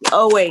it.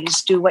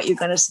 Always do what you're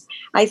going to say.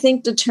 I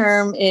think the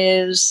term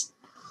is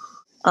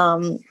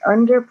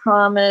under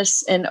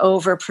promise and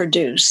over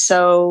produce.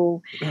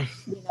 So,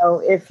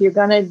 if you're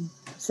going to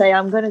say,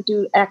 I'm going to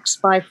do X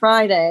by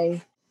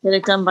Friday, get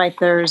it done by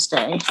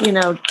Thursday, and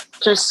I'm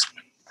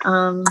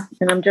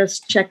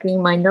just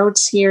checking my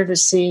notes here to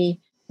see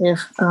if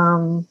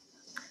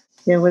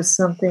there was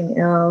something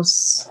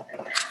else.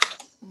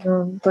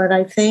 But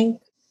I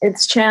think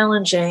it's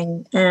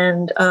challenging,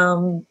 and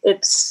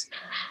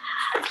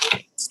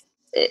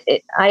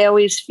I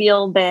always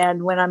feel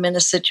bad when I'm in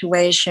a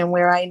situation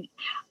where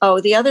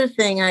the other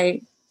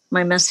thing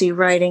my messy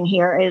writing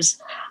here is,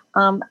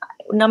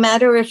 no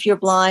matter if you're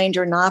blind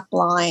or not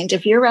blind,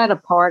 if you're at a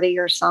party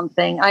or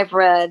something, I've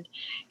read,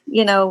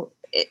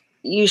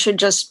 you should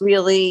just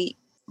really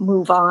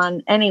move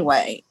on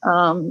anyway.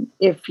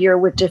 If you're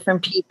with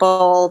different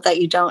people that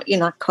you're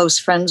not close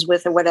friends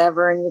with or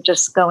whatever, and you're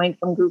just going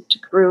from group to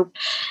group,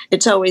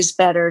 it's always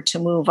better to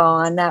move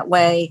on that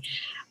way.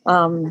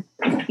 I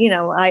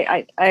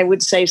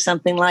would say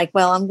something like,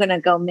 well, I'm going to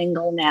go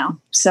mingle now.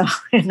 So,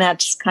 and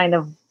that's kind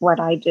of what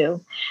I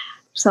do.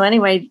 So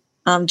anyway,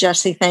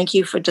 Jesse, thank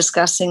you for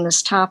discussing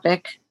this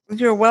topic.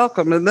 You're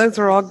welcome. And those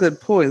are all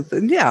good points.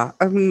 And yeah,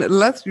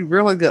 unless you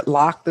really get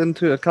locked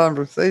into a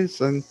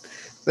conversation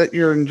that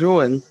you're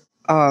enjoying,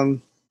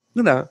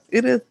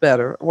 it is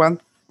better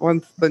once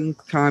things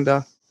kind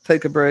of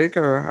take a break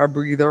or a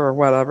breather or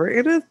whatever.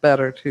 It is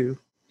better to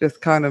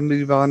just kind of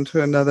move on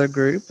to another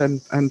group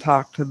and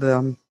talk to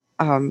them.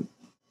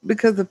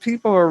 Because if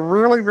people are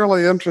really,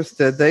 really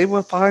interested, they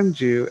will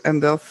find you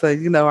and they'll say,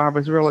 I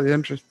was really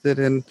interested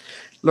in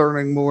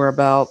learning more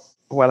about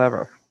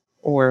whatever,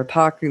 or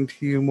talking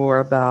to you more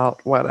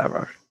about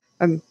whatever.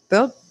 And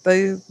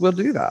they will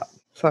do that.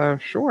 So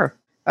sure.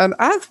 And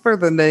as for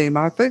the name,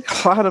 I think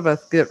a lot of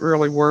us get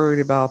really worried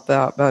about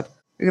that. But,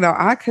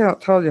 I can't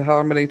tell you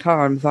how many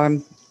times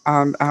I'm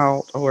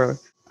out or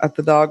at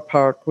the dog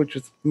park, which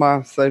is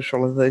my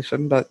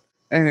socialization. But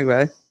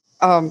anyway,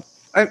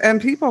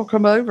 and people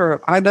come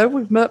over. I know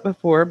we've met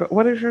before, but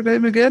what is your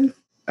name again?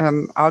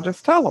 And I'll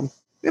just tell them,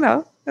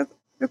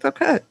 it's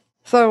okay.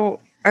 So,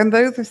 and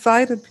those are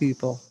sighted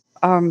people.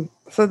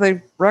 So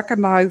they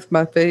recognize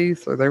my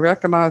face or they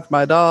recognize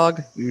my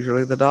dog,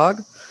 usually the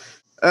dog.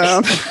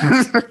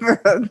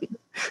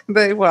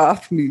 They will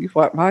ask me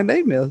what my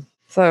name is.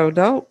 So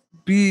don't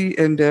be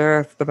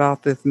embarrassed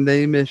about this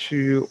name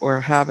issue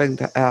or having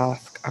to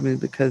ask.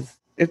 Because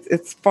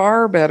it's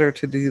far better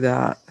to do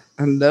that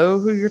and know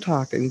who you're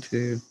talking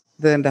to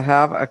than to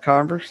have a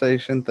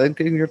conversation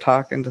thinking you're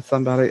talking to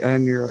somebody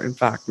and you're in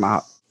fact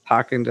not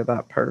talking to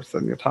that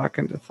person. You're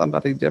talking to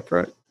somebody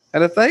different.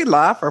 And if they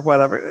laugh or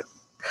whatever,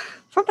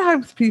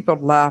 sometimes people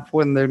laugh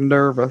when they're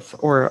nervous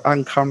or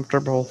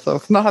uncomfortable. So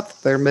it's not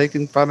that they're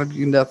making fun of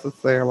you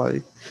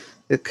necessarily.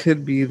 It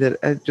could be that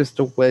it's just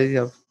a way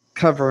of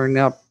covering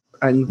up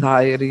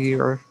anxiety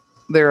or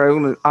their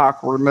own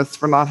awkwardness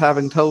for not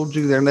having told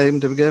you their name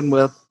to begin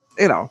with,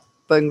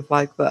 things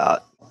like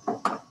that.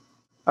 All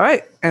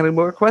right. Any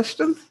more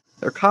questions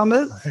or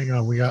comments? Hang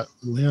on. We got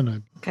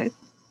Lynn. Okay.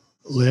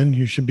 Lynn,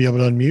 you should be able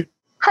to unmute.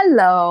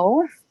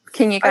 Hello.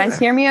 Can you guys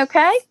hear me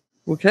okay?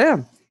 We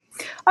can.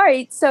 All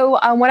right. So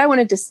what I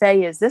wanted to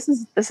say is this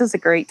is a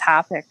great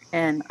topic.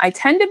 And I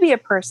tend to be a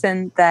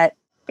person that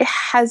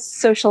has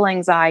social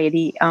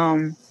anxiety.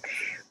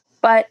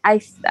 But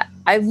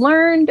I've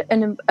learned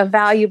a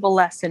valuable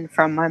lesson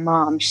from my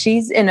mom.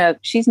 She's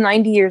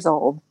 90 years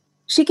old.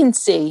 She can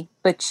see,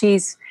 but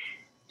she's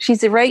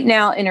right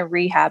now in a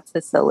rehab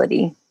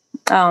facility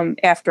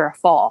after a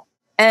fall.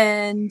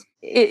 And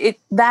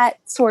that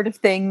sort of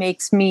thing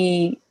makes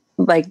me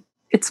like,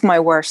 it's my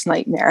worst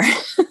nightmare,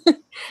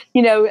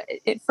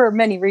 for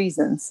many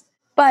reasons.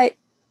 But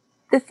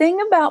the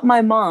thing about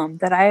my mom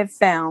that I have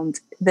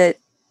found that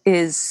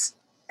is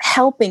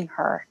helping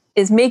her,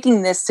 is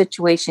making this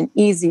situation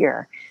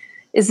easier,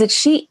 is that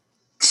she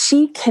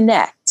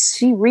connects,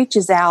 she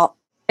reaches out.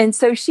 And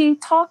so she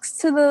talks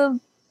to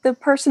the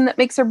person that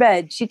makes her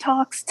bed. She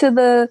talks to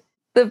the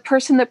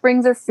person that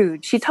brings her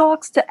food. She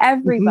talks to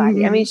everybody.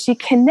 Mm-hmm. I mean, she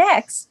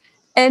connects.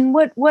 And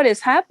what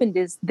has happened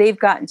is they've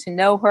gotten to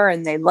know her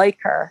and they like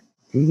her.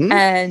 Mm-hmm.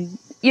 And,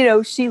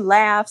 she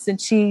laughs and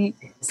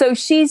so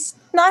she's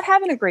not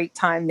having a great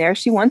time there.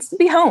 She wants to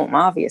be home,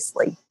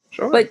 obviously.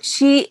 Sure. But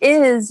she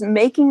is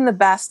making the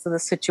best of the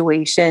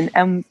situation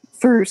and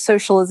through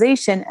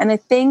socialization. And I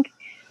think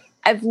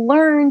I've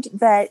learned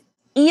that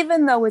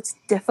even though it's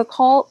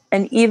difficult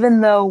and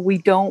even though we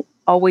don't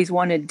always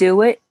want to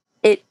do it,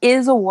 it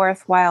is a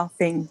worthwhile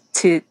thing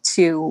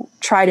to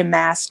try to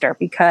master,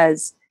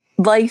 because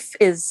life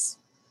is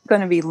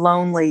going to be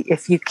lonely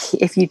if you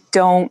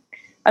don't.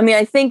 I mean,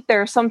 I think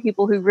there are some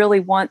people who really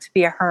want to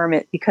be a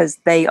hermit because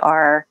they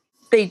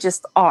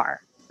just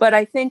are. But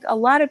I think a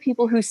lot of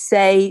people who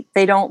say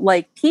they don't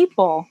like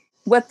people,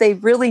 what they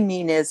really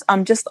mean is,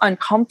 I'm just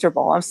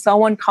uncomfortable. I'm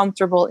so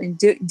uncomfortable in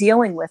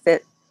dealing with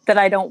it that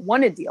I don't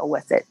want to deal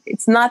with it.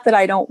 It's not that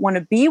I don't want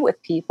to be with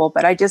people,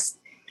 but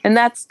and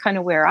that's kind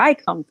of where I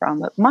come from.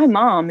 But my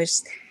mom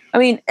as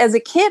a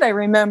kid, I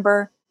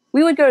remember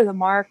we would go to the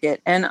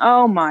market and,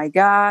 oh my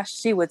gosh,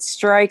 she would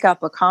strike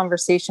up a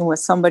conversation with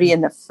somebody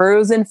in the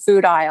frozen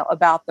food aisle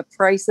about the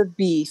price of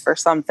beef or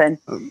something.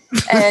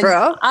 And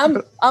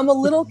I'm a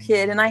little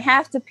kid and I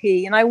have to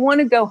pee and I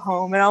want to go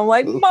home. And I'm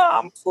like,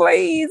 Mom,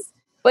 please.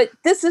 But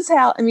this is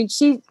how,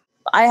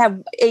 I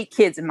have 8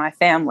 kids in my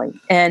family.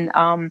 And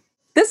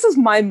this is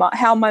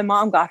how my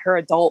mom got her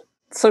adult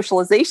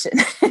socialization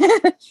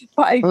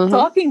by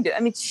talking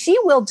to, she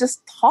will just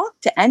talk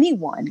to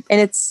anyone. And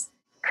it's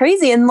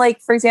crazy. And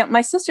like, for example,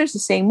 my sister's the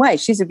same way.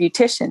 She's a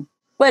beautician,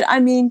 but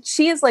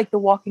she is like the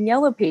walking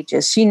yellow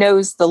pages. She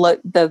knows the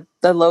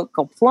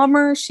local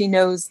plumber. She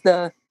knows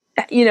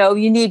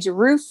you need your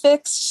roof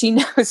fixed. She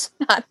knows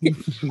not.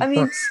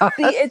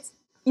 It's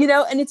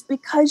and it's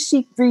because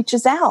she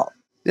reaches out.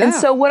 Yeah. And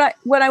so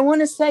what I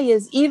want to say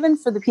is, even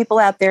for the people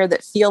out there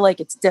that feel like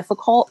it's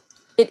difficult,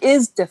 it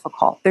is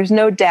difficult. There's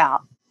no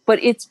doubt,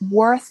 but it's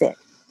worth it.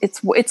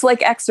 It's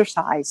like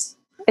exercise.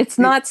 It's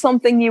not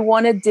something you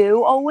want to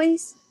do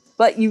always,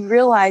 but you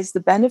realize the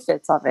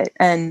benefits of it.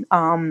 And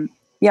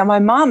my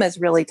mom has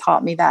really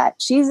taught me that.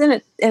 She's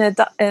in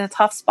a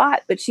tough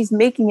spot, but she's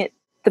making it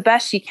the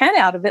best she can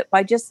out of it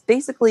by just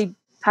basically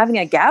having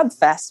a gab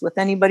fest with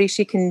anybody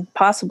she can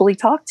possibly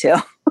talk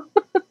to.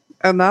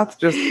 And that's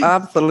just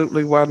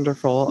absolutely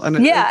wonderful. And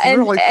it's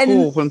really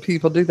cool when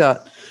people do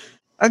that.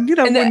 And,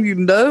 when you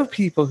know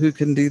people who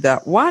can do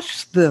that,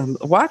 watch them,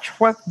 watch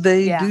what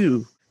they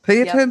do.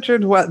 Pay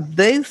attention to what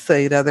they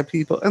say to other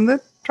people and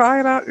then try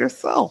it out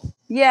yourself.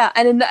 Yeah.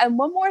 And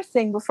one more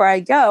thing before I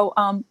go,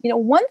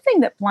 one thing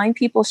that blind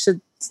people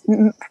should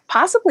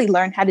possibly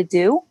learn how to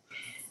do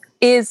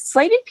is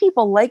sighted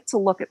people like to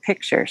look at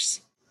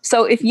pictures.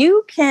 So if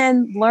you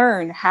can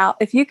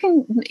if you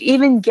can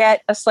even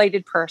get a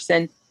sighted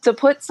person to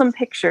put some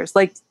pictures,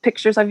 like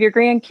pictures of your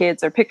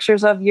grandkids or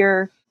pictures of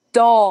your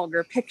dog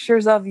or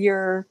pictures of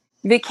your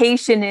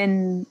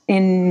vacation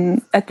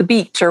in at the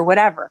beach or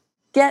whatever.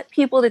 Get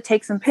people to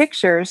take some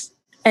pictures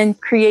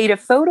and create a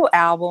photo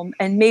album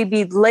and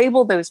maybe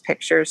label those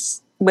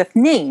pictures with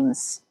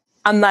names.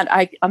 I'm not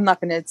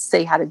going to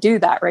say how to do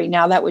that right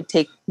now. That would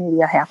take maybe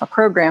a half a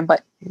program.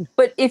 But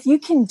if you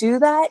can do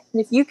that,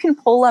 and if you can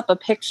pull up a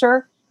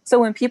picture, so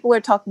when people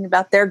are talking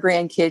about their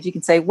grandkids, you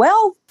can say,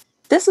 well,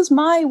 this is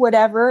my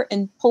whatever,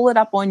 and pull it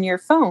up on your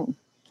phone.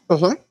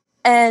 Uh-huh.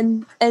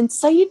 And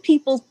sighted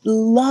people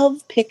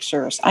love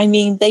pictures.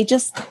 They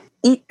just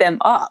eat them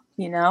up,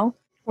 Well,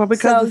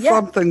 because it's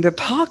something to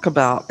talk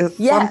about. It's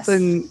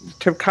something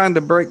to kind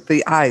of break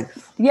the ice.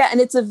 Yeah, and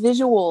it's a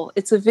visual.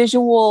 It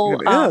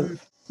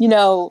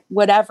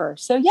whatever.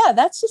 So,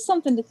 that's just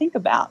something to think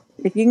about.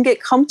 If you can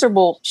get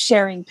comfortable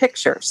sharing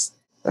pictures.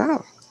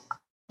 Yeah.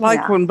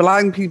 When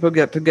blind people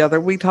get together,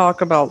 we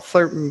talk about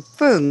certain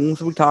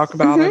things. We talk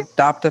about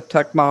adaptive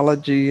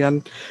technology,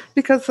 and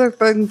because they're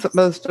things that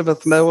most of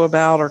us know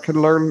about or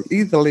can learn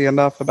easily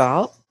enough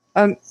about.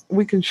 And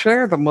we can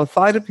share them with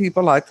sighted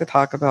people like to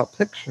talk about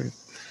pictures.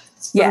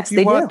 Yes, if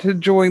you want to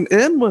join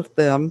in with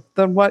them,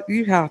 then what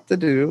you have to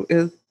do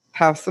is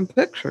have some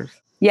pictures.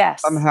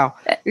 Yes. Somehow.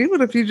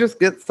 Even if you just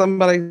get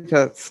somebody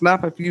to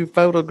snap a few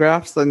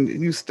photographs and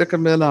you stick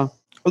them in a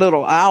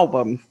little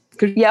album.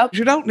 Because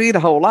you don't need a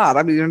whole lot.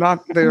 I mean, you're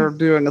not there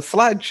doing a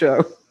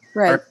slideshow.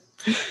 Right.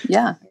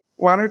 Yeah.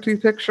 1 or 2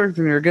 pictures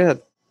and you're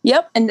good.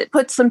 Yep. And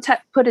put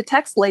a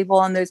text label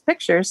on those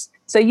pictures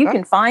so you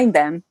can find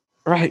them.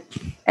 Right.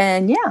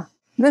 And yeah,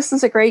 this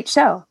is a great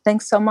show.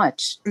 Thanks so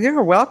much.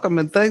 You're welcome,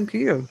 and thank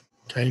you.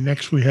 Okay,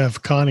 next we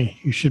have Connie.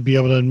 You should be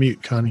able to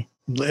unmute, Connie.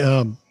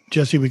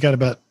 Jesse, we got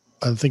about,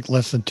 I think,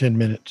 less than 10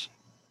 minutes.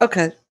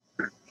 Okay.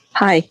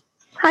 Hi,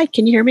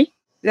 can you hear me?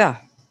 Yeah.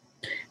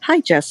 Hi,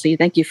 Jesse.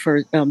 Thank you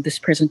for this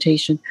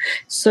presentation.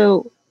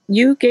 So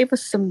you gave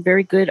us some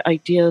very good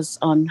ideas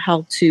on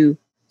how to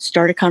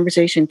start a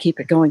conversation, keep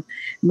it going.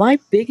 My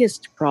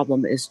biggest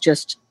problem is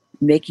just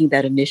making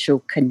that initial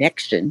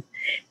connection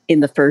in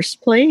the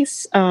first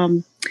place.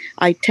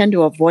 I tend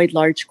to avoid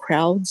large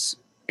crowds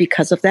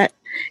because of that.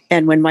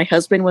 And when my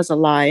husband was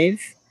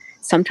alive,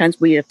 sometimes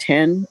we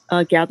attend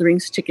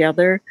gatherings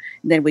together,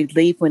 and then we'd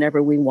leave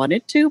whenever we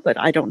wanted to, but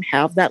I don't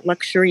have that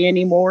luxury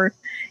anymore.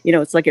 You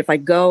know, it's like if I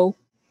go,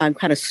 I'm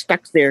kind of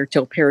stuck there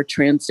till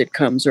paratransit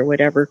comes or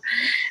whatever.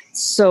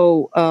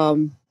 So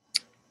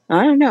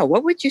I don't know.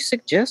 What would you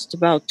suggest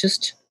about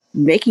just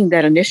making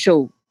that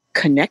initial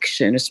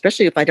connection,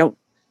 especially if I don't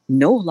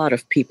know a lot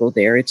of people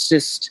there? It's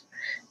just,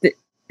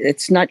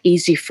 it's not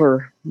easy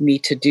for me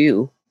to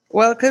do.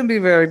 Well, it can be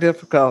very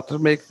difficult to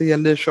make the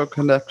initial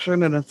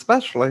connection, and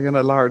especially in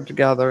a large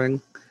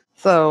gathering.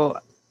 So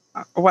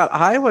what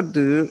I would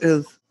do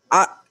is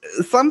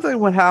something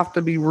would have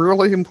to be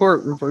really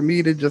important for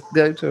me to just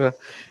go to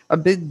a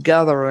big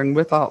gathering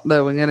without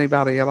knowing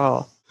anybody at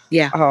all.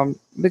 Yeah.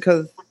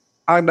 Because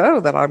I know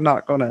that I'm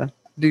not going to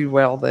do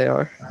well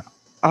there.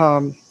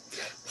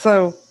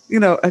 So, you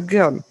know,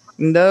 again,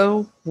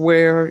 know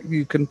where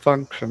you can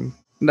function.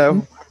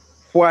 Know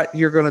what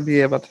you're going to be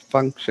able to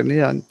function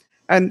in.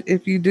 And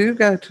if you do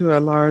go to a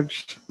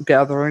large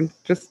gathering,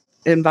 just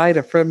invite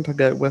a friend to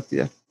go with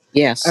you.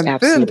 Yes, and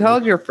absolutely. then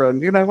tell your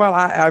friend, you know, well,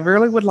 I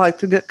really would like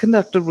to get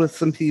connected with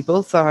some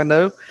people. So I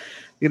know,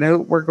 you know,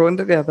 we're going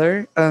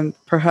together and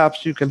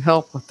perhaps you can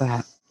help with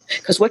that.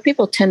 Because what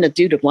people tend to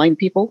do to blind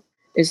people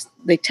is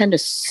they tend to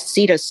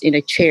seat us in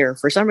a chair.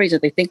 For some reason,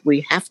 they think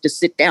we have to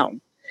sit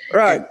down.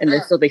 Right.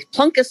 So they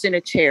plunk us in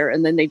a chair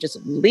and then they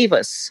just leave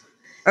us.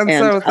 And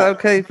so it's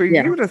okay for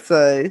you to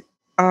say,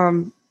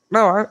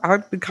 no,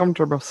 I'd be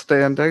comfortable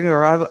standing,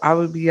 or I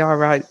would be all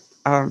right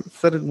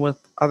sitting with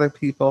other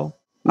people.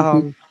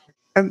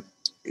 And,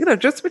 you know,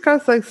 just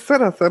because they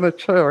sit us in a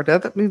chair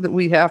doesn't mean that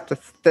we have to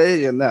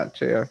stay in that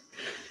chair.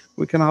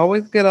 We can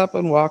always get up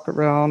and walk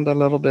around a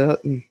little bit.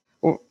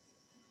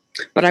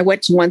 But I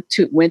went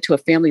to a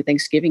family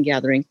Thanksgiving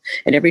gathering,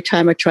 and every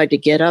time I tried to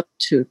get up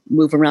to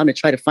move around and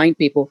try to find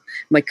people,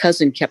 my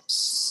cousin kept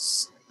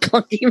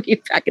plunking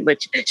me back in the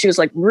chair. She was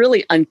like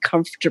really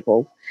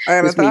uncomfortable.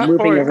 And with at me that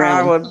moving point, around.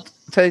 I would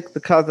take the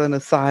cousin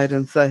aside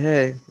and say,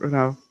 hey, you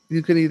know,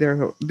 you can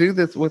either do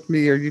this with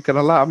me or you can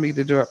allow me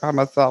to do it by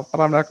myself, but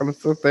I'm not going to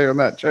sit there in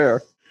that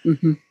chair.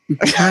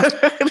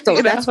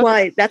 So that's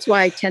why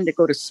I tend to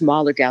go to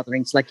smaller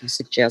gatherings like you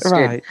suggested.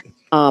 Right.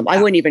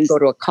 I wouldn't even go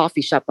to a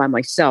coffee shop by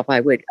myself. I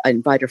would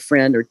invite a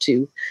friend or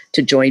two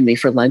to join me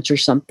for lunch or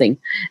something.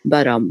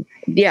 But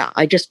yeah,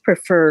 I just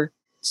prefer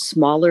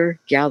smaller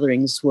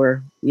gatherings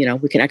where, you know,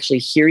 we can actually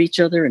hear each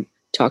other and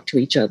talk to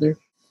each other.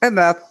 And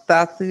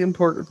that's the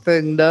important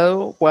thing.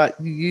 Know what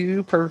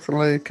you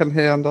personally can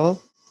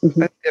handle and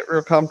get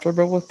real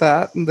comfortable with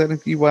that. And then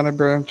if you want to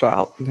branch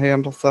out and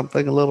handle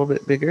something a little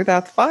bit bigger,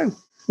 that's fine.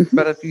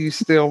 But if you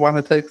still want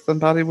to take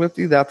somebody with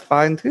you, that's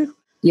fine too.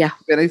 Yeah.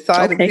 Many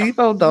sighted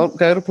people don't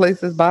go to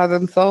places by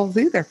themselves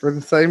either for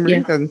the same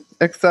reason,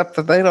 except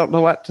that they don't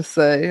know what to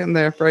say and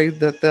they're afraid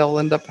that they'll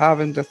end up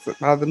having to sit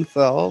by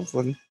themselves.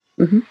 And,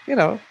 you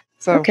know,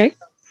 so. Okay.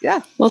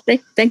 Yeah. Well,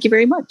 thank you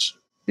very much.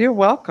 You're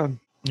welcome.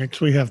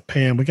 Next we have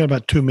Pam. We got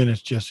about 2 minutes,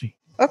 Jesse.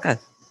 Okay.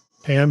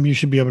 Pam, you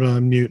should be able to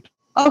unmute.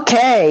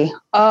 Okay.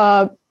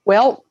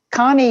 Well,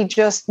 Connie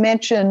just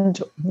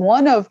mentioned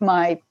one of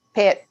my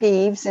pet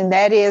peeves, and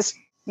that is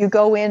you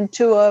go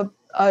into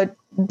a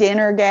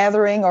dinner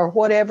gathering or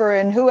whatever,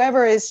 and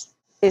whoever is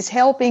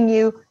helping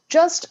you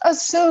just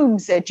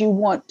assumes that you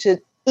want to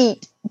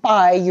eat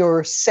by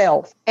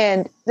yourself,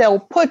 and they'll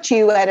put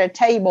you at a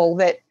table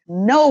that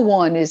no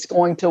one is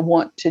going to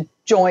want to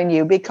join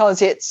you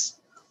because it's,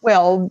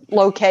 well,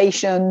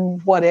 location,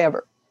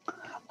 whatever.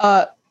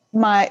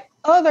 My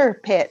other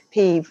pet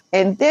peeve,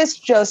 and this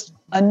just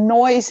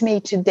annoys me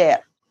to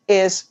death,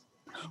 is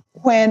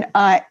when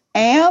I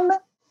am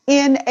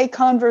in a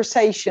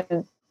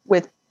conversation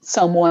with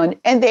someone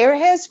and there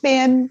has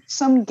been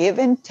some give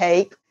and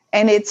take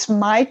and it's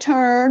my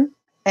turn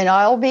and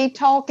I'll be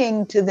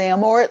talking to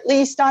them, or at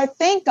least I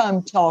think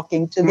I'm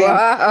talking to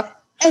them,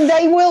 and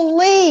they will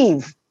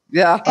leave.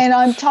 Yeah. And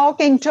I'm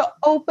talking to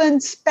open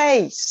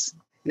space.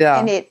 Yeah.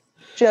 And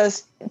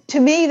to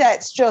me,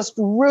 that's just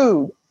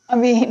rude. I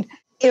mean,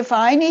 if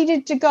I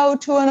needed to go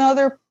to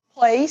another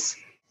place,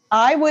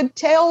 I would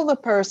tell the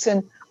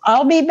person,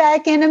 I'll be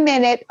back in a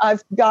minute.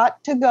 I've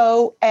got to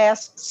go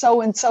ask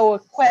so-and-so a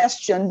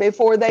question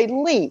before they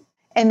leave.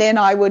 And then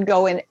I would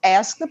go and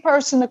ask the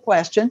person a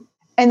question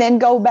and then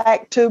go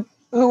back to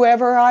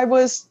whoever I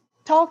was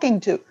talking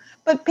to.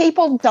 But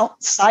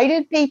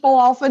sighted people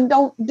often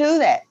don't do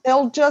that.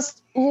 They'll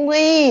just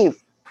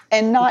leave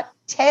and not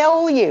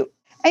tell you.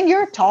 And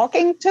you're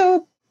talking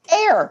to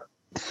air.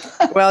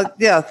 Well,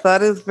 yes,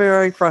 that is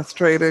very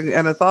frustrating.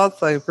 And it's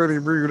also pretty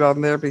rude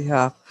on their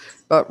behalf.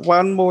 But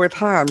one more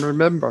time,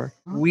 remember,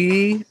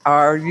 we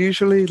are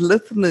usually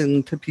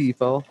listening to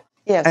people.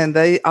 Yes. And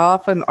they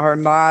often are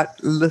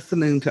not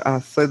listening to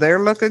us. So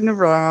they're looking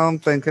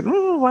around thinking,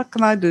 oh, what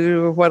can I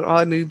do? Or what do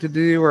I need to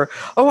do? Or,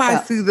 oh,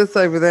 I see this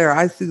over there.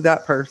 I see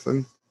that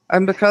person.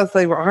 And because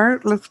they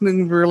aren't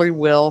listening really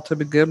well to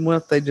begin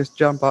with, they just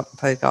jump up and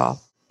take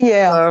off.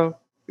 Yeah.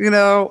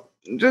 So,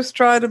 just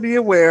try to be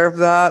aware of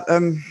that.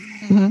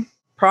 And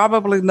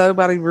probably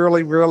nobody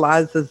really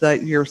realizes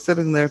that you're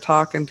sitting there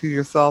talking to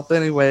yourself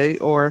anyway.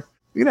 Or,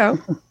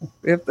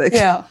 if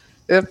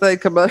they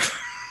come over.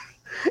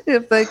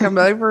 If they come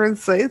over and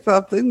say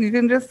something, you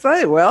can just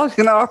say, well,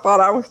 I thought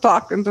I was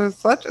talking to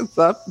such and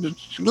such.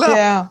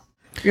 Yeah.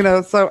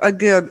 So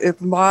again,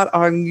 it's not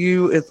on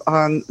you, it's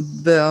on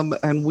them,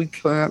 and we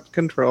can't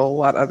control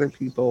what other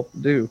people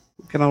do.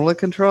 We can only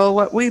control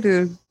what we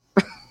do.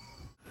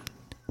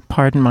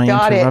 Pardon my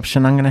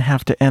interruption. I'm going to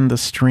have to end the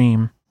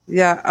stream.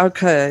 Yeah,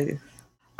 okay.